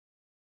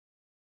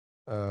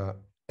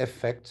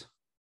effect.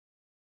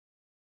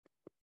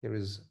 Here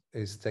is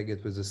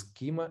tagged with a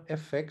schema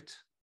effect.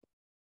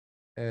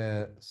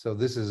 So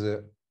this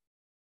is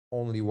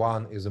only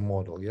one is a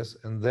model, yes.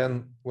 And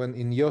then when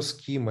in your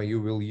schema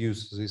you will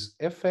use this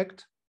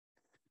effect.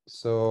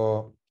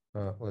 So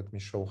let me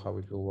show how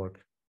it will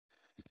work.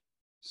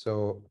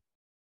 So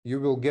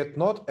you will get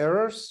not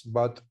errors,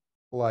 but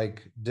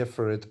like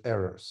deferred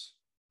errors.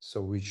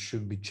 So which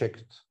should be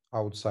checked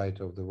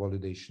outside of the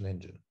validation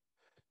engine.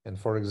 And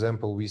for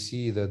example, we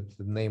see that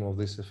the name of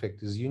this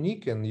effect is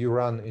unique, and you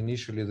run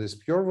initially this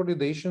pure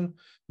validation,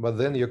 but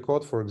then your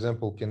code, for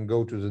example, can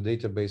go to the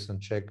database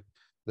and check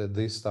that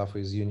this stuff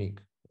is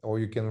unique. Or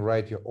you can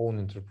write your own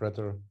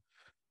interpreter,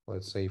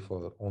 let's say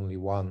for only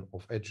one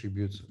of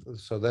attributes.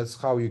 So that's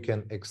how you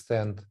can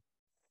extend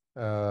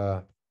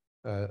Zen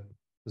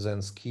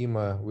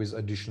schema with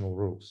additional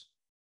rules.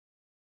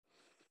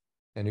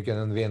 And you can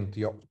invent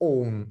your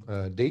own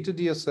data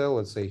DSL.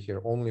 Let's say here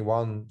only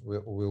one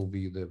will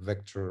be the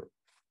vector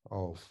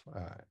of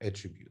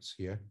attributes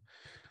here.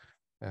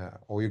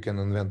 Or you can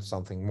invent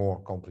something more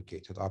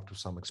complicated up to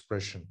some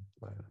expression.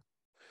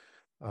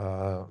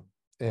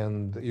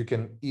 And you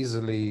can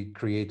easily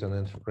create an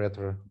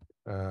interpreter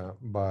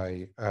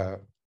by,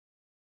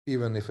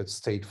 even if it's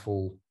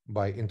stateful,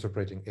 by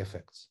interpreting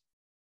effects.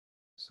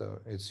 So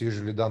it's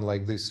usually done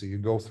like this. So you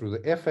go through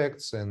the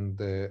effects, and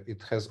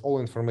it has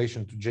all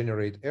information to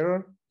generate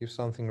error if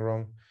something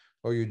wrong,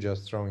 or you're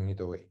just throwing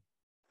it away.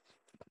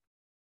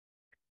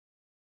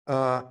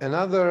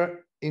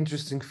 Another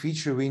interesting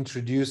feature we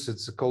introduced,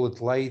 it's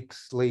called late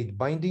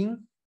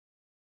binding.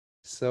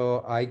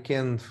 So I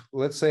can,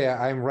 let's say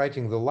I'm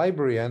writing the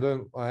library and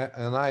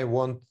I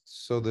want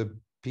so the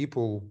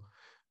people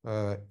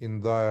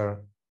in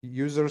their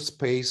user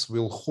space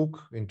will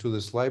hook into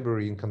this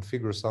library and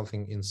configure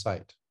something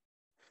inside.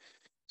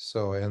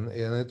 So and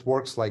it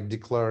works like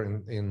declare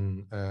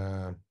in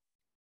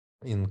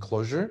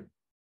Clojure.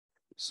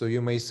 So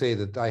you may say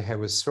that I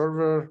have a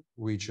server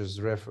which is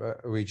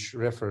which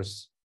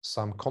refers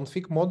some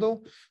config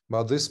model,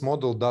 but this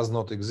model does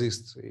not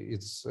exist.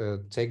 It's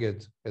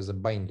tagged as a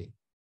binding.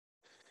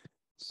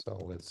 So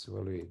let's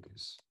evaluate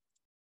this.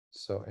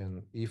 So,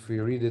 and if we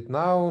read it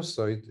now,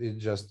 so it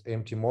just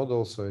empty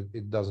model, so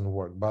it doesn't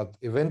work. But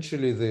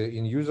eventually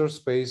in user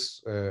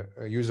space, a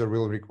user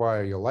will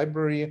require your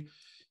library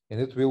and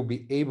it will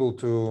be able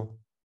to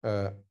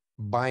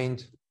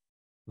bind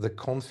the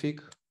config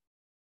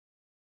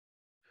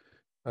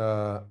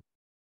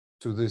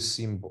to this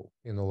symbol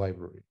in a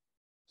library.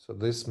 So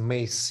this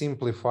may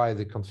simplify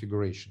the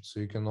configuration.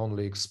 So you can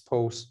only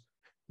expose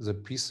the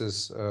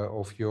pieces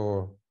of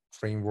your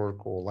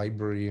framework or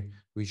library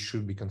which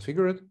should be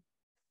configured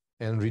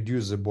and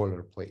reduce the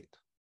boilerplate.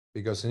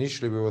 Because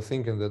initially we were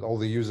thinking that all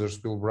the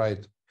users will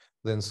write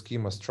then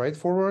schema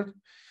straightforward,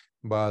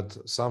 but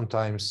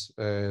sometimes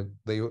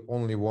they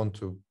only want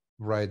to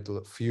write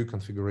a few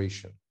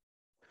configuration.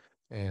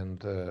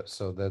 And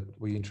so that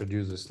we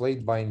introduce the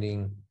slate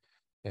binding.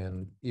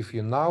 And if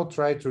you now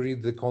try to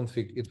read the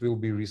config, it will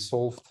be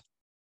resolved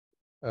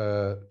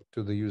to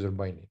the user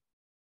binding.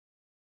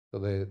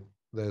 So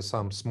there's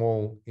some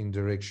small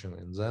indirection,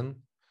 and then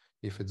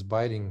if it's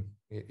binding,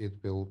 it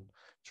will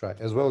try.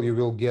 As well, you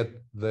will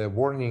get the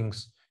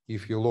warnings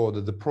if you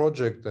loaded the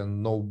project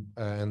and no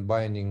and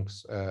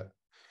bindings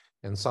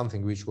and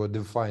something which were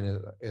defined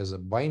as a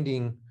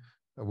binding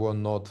were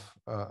not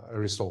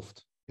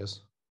resolved. Yes.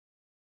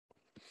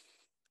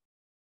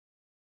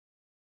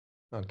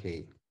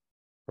 Okay.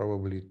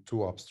 Probably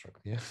too abstract.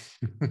 Yeah.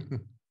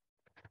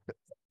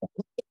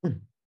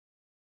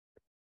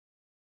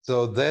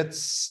 So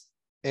that's,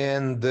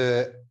 and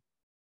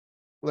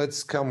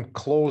let's come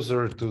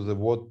closer to the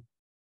what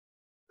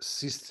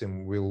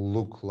system will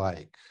look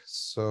like.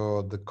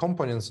 So the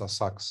components are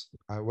sucks.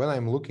 When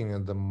I'm looking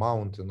at the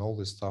mount and all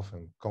this stuff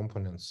and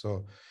components,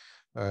 so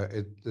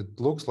it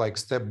looks like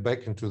step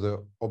back into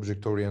the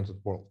object-oriented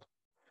world.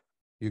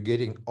 You're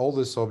getting all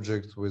this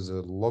object with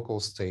a local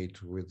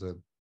state, with the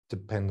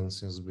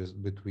dependencies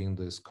between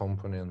these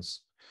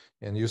components,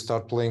 and you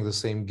start playing the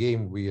same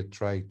game we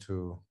try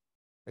to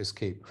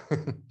escape.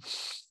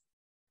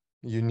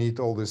 You need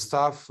all this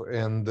stuff,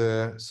 and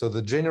so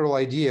the general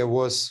idea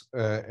was,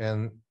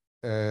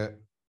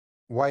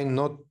 why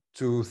not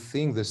to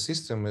think the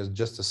system as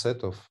just a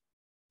set of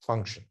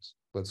functions?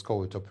 Let's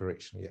call it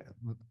operation.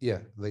 Yeah,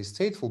 they're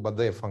stateful, but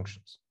they're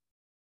functions.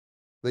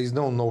 There is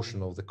no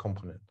notion of the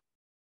component.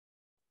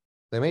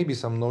 There may be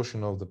some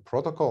notion of the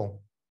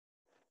protocol,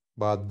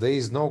 but there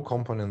is no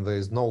component, there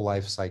is no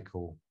life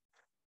cycle.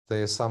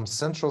 There is some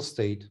central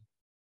state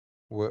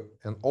where,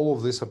 and all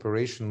of this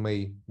operation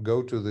may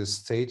go to this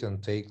state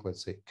and take,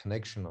 let's say,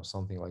 connection or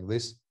something like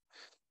this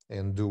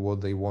and do what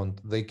they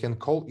want. They can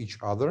call each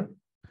other,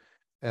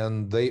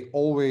 and they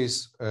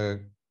always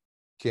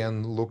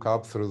can look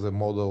up through the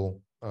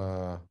model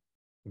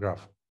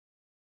graph.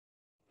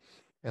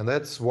 And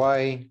that's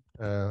why,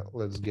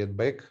 let's get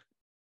back,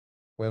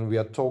 when we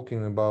are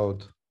talking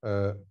about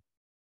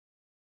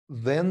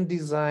Zen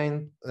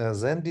design,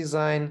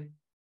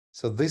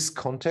 so this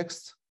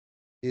context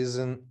is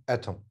an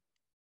atom.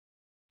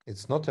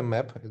 It's not a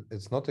map,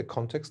 it's not a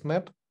context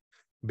map,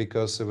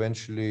 because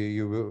eventually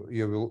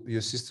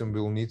your system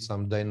will need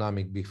some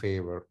dynamic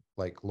behavior,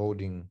 like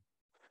loading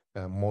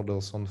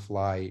models on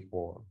fly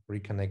or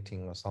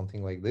reconnecting or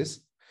something like this.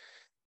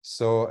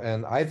 So,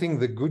 and I think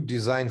the good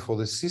design for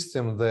the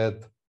system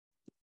that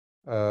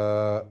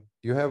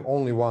you have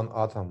only one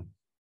atom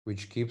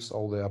which keeps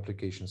all the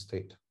application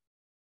state,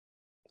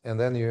 and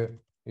then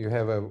you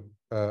have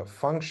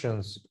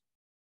functions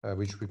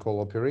which we call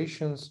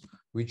operations,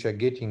 which are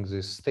getting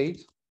the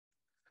state,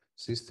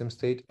 system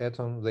state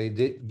atom. They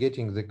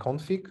getting the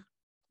config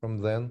from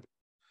then,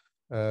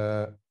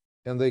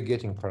 and they're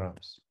getting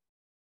params.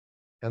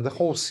 And the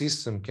whole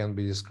system can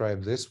be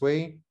described this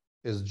way,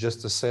 as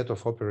just a set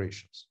of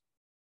operations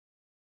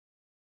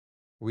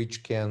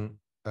which can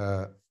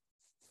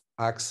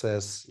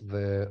access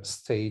the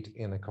state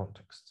in a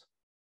context.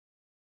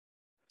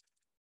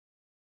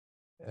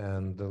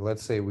 And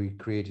let's say we're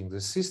creating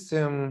the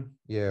system.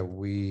 Yeah,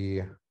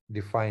 we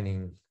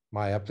defining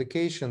my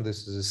application.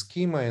 This is a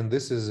schema, and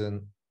this is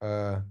an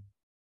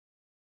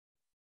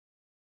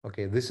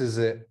okay. This is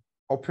a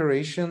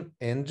operation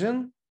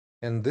engine,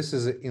 and this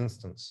is an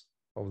instance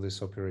of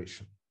this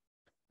operation.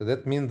 So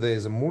that means there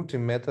is a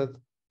multi-method,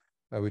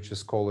 which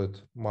is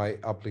called my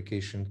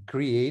application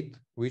create,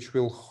 which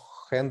will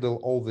handle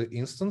all the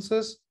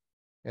instances,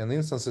 and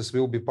instances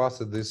will be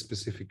passed this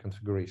specific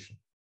configuration.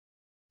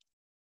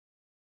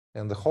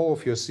 And the whole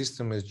of your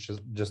system is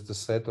just a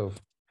set of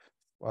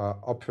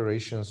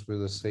operations with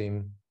the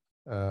same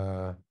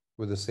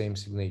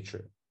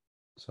signature.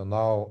 So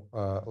now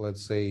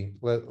let's say,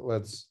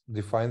 let's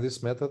define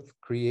this method,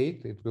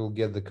 create. It will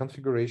get the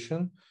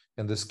configuration,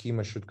 and the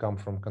schema should come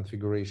from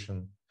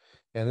configuration,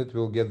 and it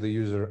will get the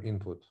user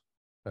input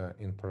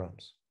in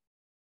params.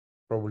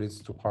 Probably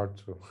it's too hard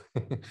to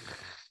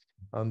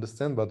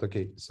understand, but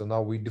okay. So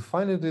now we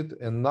defined it,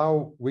 and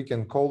now we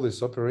can call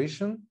this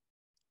operation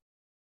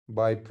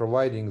by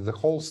providing the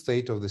whole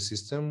state of the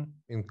system,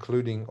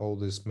 including all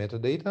this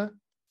metadata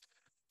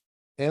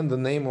and the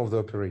name of the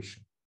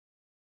operation.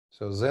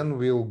 So then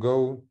we'll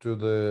go to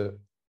the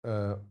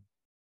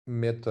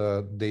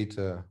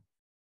metadata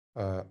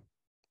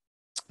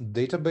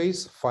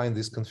database, find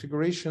this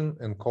configuration,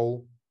 and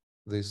call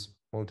this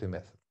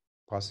multi-method,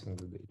 passing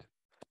the data.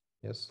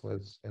 Yes,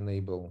 let's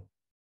enable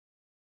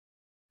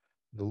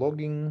the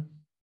logging.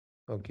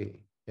 Okay,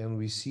 and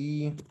we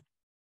see,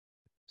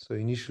 so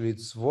initially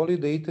it's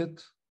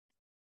validated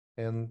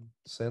and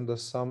send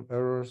us some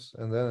errors,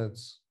 and then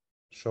it's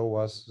show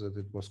us that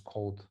it was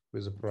called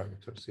with the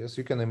parameters. Yes,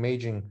 you can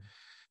imagine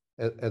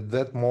at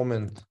that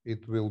moment,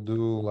 it will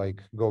do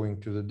like going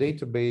to the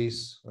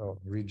database,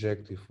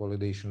 reject if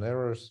validation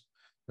errors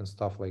and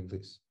stuff like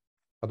this.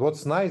 But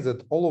what's nice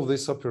that all of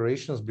these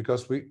operations,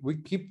 because we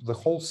keep the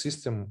whole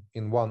system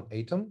in one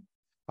atom,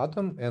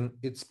 and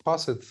it's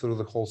passed through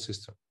the whole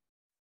system.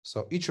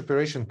 So each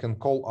operation can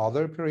call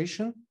other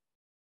operation,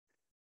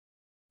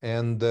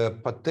 and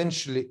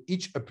potentially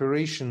each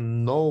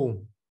operation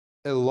know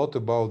a lot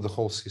about the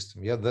whole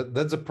system. Yeah,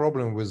 that's a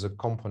problem with the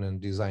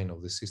component design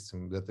of the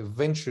system, that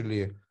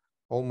eventually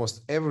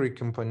almost every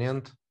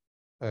component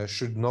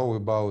should know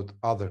about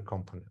other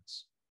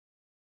components.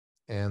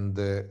 And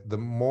the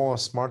more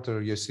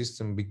smarter your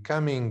system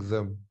becoming,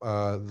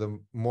 the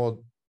more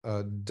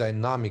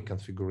dynamic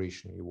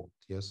configuration you want.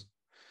 Yes.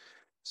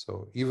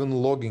 So even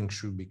logging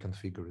should be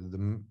configured.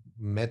 The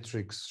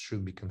metrics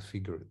should be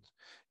configured.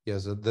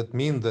 Yes, that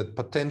means that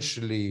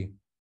potentially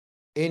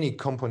any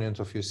component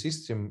of your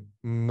system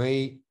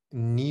may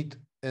need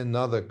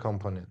another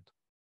component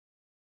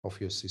of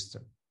your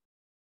system.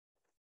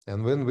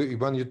 And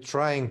when you're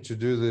trying to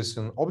do this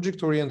in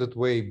object-oriented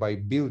way by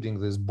building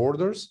these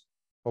borders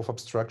of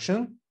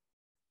abstraction,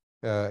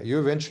 you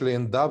eventually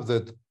end up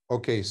that,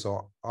 okay,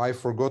 so I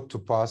forgot to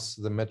pass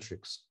the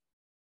metrics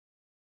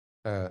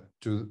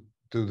to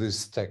this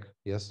stack,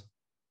 yes?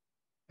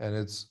 And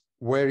it's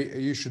where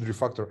you should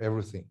refactor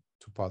everything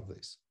to pass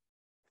this.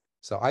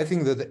 So I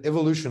think that the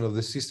evolution of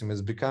the system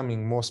is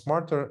becoming more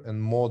smarter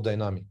and more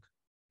dynamic.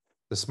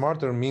 The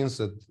smarter means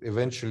that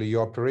eventually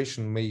your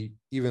operation may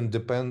even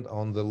depend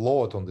on the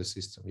load on the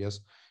system. Yes,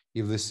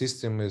 if the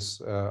system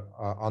is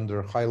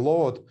under high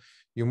load,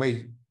 you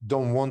may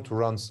don't want to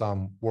run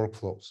some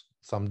workflows,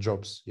 some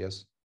jobs.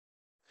 Yes.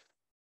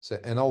 So,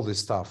 and all this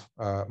stuff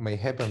may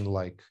happen,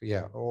 like,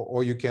 yeah,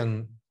 or you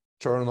can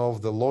turn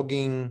off the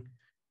logging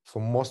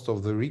for most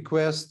of the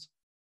requests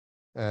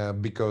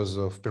because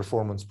of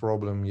performance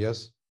problem,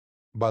 yes.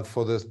 But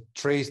for the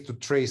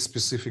trace-to-trace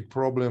specific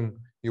problem,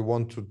 you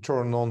want to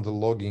turn on the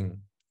logging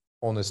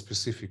on a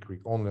specific,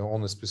 only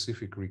on a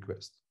specific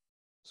request.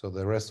 So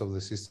the rest of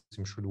the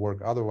system should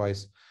work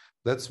otherwise.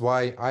 That's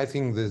why I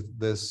think that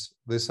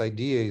this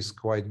idea is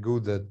quite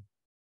good, that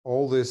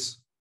all these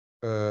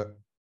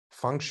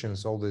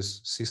functions, all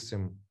this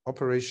system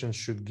operations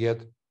should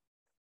get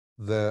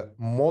the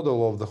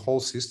model of the whole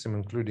system,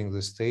 including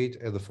the state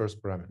as the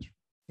first parameter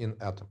in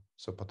Atom.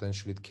 So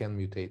potentially it can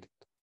mutate it.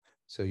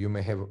 So you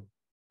may have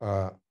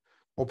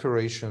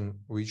operation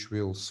which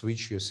will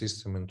switch your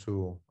system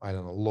into, I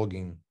don't know,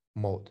 logging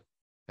mode,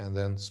 and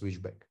then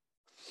switch back.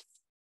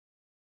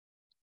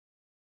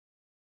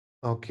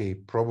 Okay,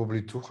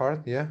 probably too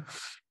hard, yeah.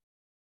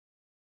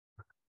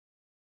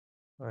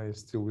 Are you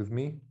still with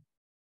me?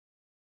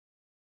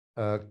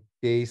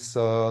 Okay,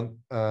 so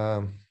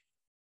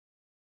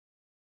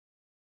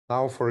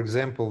now, for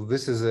example,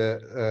 this is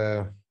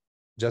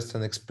just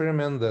an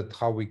experiment that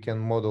how we can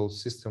model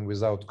system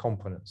without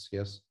components,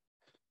 yes?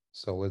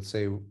 So let's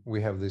say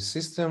we have this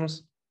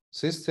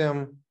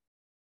system,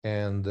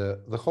 and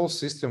the whole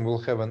system will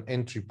have an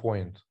entry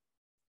point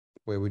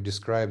where we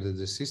describe that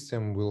the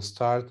system will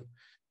start,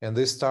 and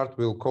this start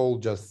will call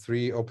just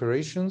 3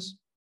 operations,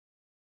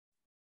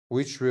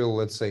 which will,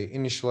 let's say,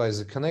 initialize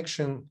the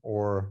connection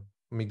or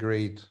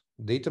migrate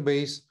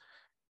database,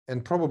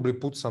 and probably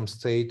put some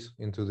state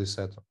into the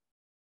setup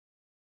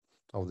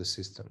of the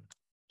system.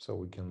 So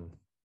we can,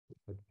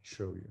 let me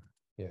show you,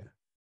 yeah.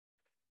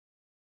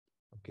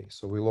 Okay,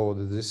 so we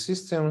loaded the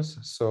systems.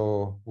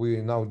 So we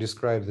now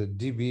describe that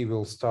DB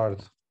will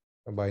start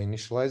by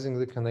initializing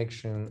the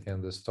connection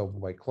and the stop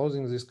by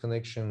closing this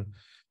connection.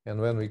 And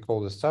when we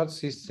call the start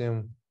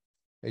system,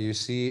 you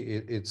see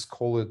it's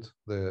called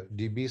the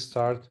DB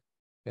start,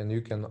 and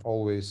you can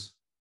always,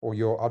 or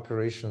your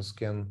operations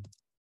can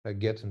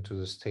get into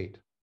the state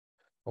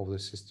of the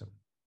system.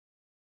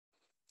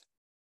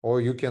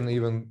 Or you can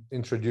even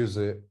introduce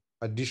an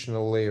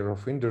additional layer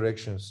of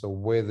indirection. So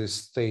where this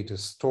state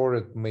is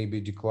stored may be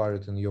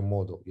declared in your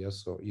model.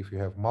 Yes. So if you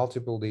have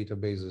multiple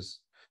databases,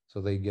 so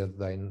they get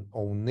their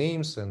own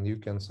names, and you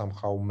can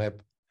somehow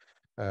map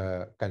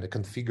kind of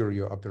configure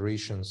your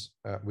operations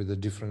with the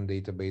different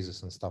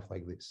databases and stuff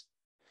like this.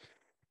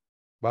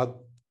 But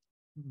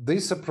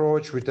this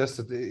approach we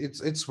tested,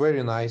 it's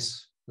very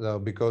nice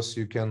because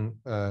you can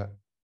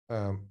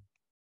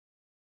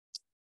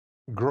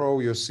grow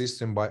your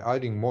system by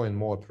adding more and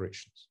more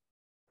operations.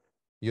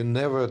 You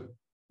never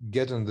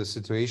get in the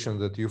situation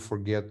that you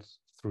forget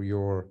through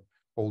your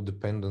all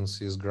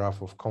dependencies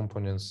graph of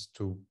components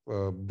to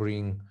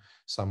bring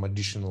some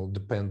additional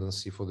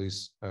dependency for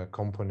this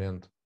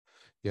component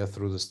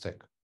through the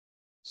stack.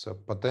 So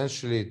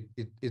potentially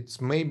it's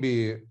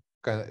maybe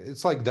kind of,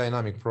 it's like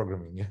dynamic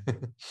programming.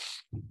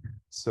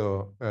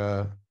 So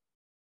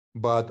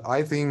but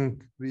I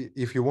think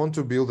if you want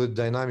to build a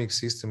dynamic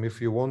system,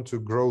 if you want to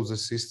grow the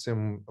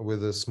system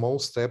with the small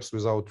steps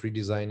without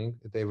redesigning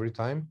it every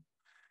time,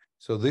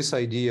 so this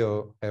idea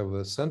of have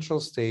a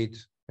central state,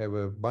 have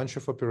a bunch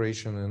of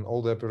operation, and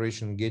all the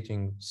operation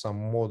getting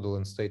some model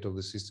and state of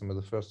the system as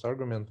the first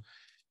argument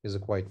is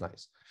quite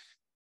nice.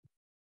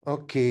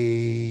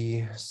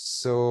 Okay,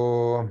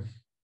 so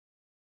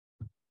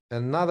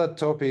another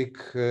topic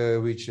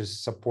which is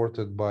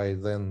supported by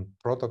Zen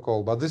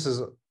protocol, but this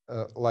is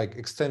like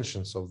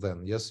extensions of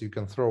Zen. Yes, you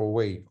can throw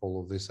away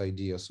all of these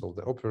ideas of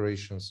the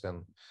operations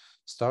and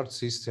start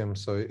system.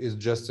 So it's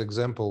just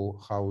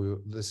example how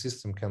the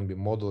system can be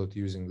modeled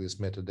using this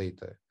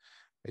metadata.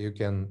 You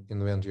can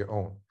invent your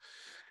own.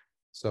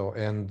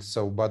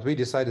 But we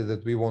decided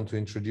that we want to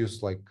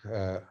introduce like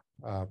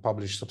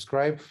publish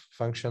subscribe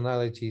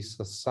functionality.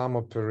 So some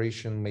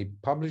operation may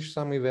publish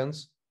some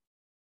events,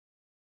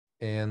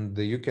 and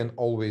you can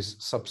always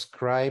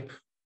subscribe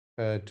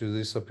to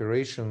this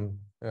operation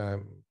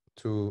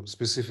to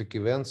specific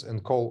events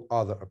and call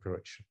other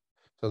operation.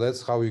 So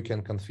that's how you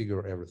can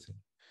configure everything.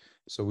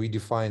 So we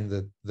define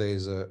that there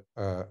is a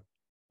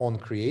on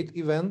create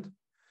event.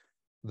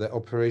 The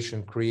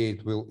operation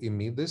create will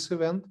emit this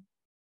event.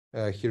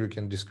 Here you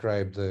can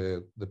describe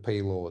the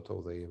payload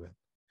of the event.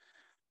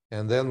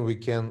 And then we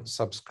can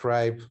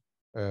subscribe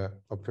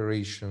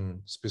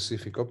operation,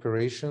 specific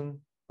operation,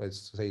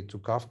 let's say to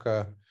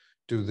Kafka,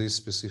 to this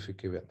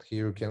specific event.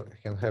 Here you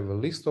can have a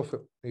list of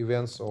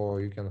events,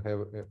 or you can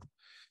have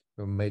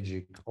a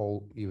magic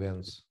all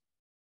events,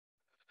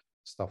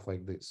 stuff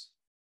like this.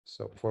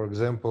 So for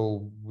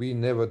example, we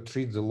never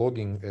treat the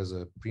logging as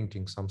a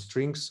printing some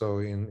strings. So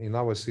in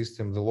our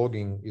system, the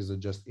logging is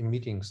just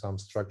emitting some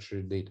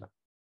structured data.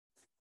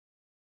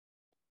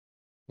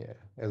 Yeah,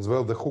 as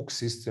well the hook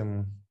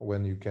system,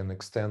 when you can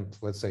extend,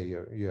 let's say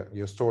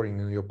you're storing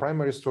in your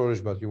primary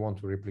storage, but you want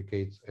to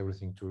replicate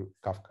everything to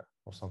Kafka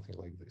or something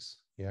like this.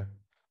 Yeah,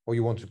 or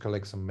you want to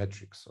collect some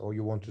metrics, or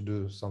you want to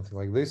do something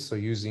like this. So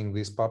using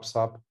this pops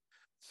up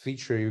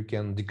feature, you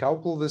can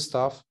decouple this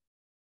stuff,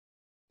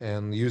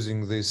 and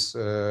using this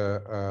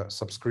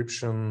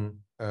subscription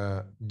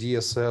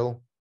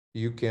DSL,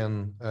 you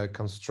can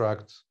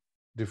construct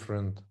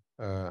different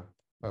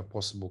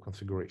possible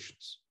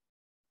configurations.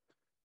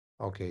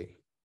 Okay,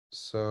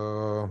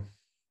 so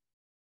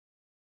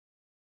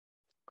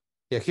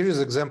yeah, here is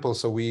example.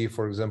 So we,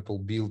 for example,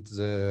 built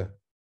the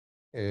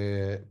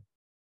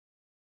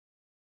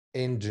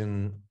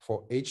engine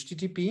for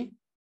HTTP,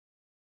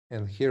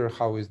 and here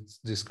how it's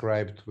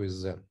described with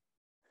Zen.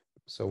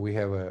 So we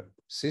have a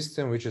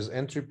system which is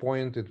entry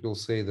point. It will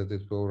say that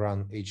it will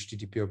run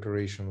HTTP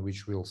operation,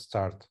 which will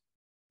start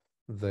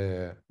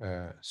the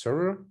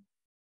server,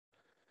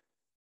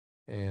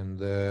 and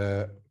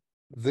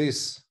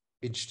this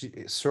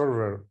HTTP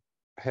server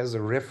has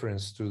a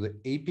reference to the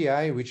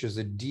API, which is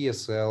a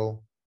DSL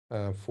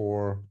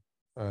for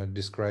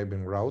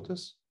describing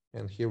routers.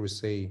 And here we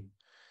say,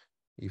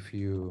 if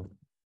you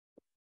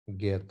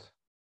get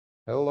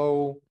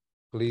hello,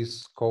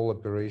 please call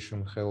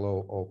operation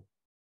hello op,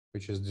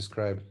 which is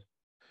described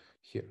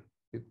here.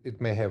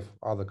 It may have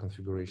other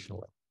configuration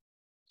like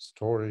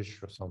storage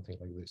or something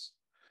like this,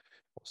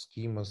 or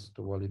schemas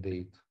to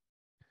validate.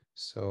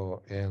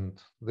 So, and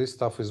this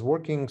stuff is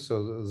working.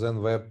 So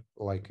Zen Web,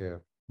 like a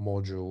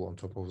module on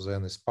top of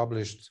Zen, is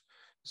published.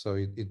 So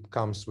it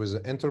comes with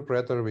an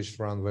interpreter which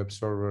runs web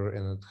server,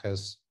 and it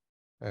has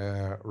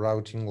a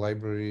routing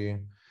library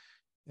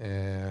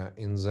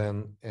in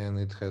Zen, and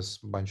it has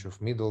a bunch of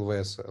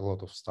middlewares, a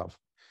lot of stuff.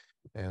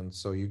 And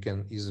so you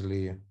can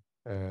easily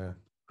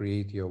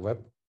create your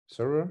web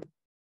server.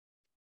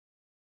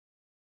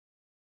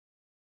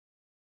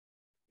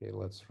 Okay,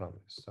 let's run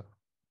this.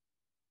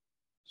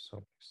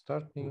 So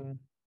starting,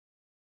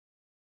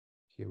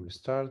 here we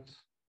start.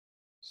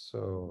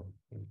 So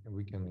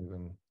we can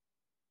even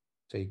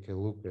take a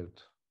look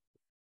at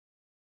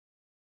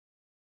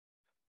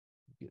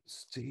get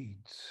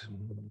state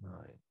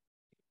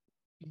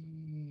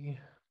 9.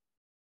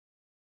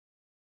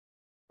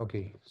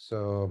 Okay,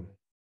 so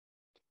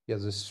yeah,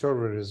 the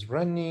server is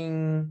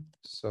running.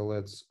 So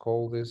let's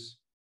call this.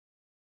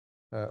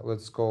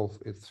 Let's call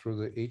it through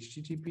the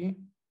HTTP.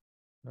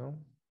 No.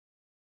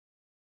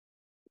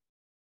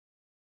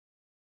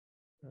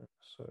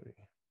 Sorry.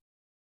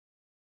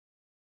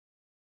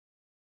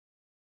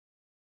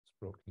 It's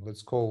broken.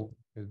 Let's call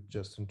it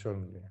just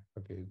internally.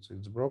 Okay,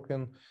 it's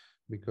broken,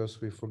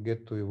 because we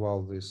forget to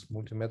eval this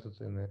multi-method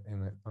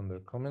under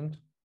comment.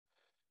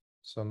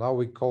 So now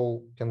we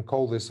can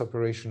call this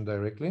operation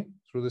directly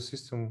through the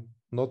system,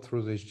 not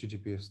through the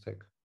HTTP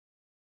stack.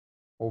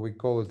 Or we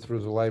call it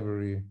through the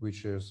library,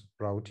 which is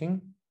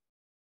routing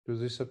to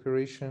this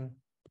operation,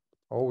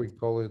 or we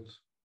call it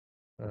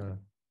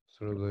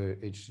through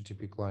the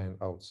HTTP client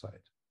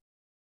outside.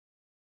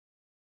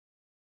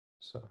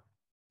 So,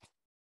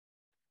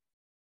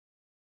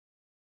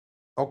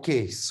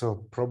 okay,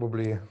 so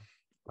probably,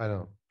 I don't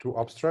know, too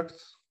abstract.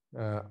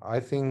 I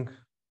think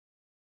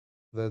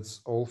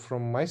that's all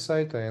from my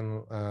side,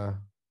 and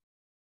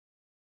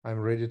I'm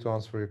ready to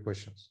answer your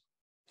questions.